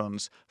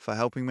patrons for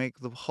helping make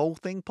the whole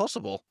thing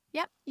possible.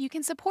 Yep, you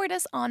can support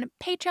us on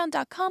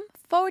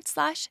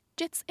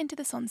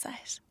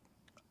patreon.com/JitsIntoTheSunset.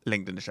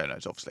 Linked in the show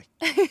notes,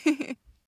 obviously.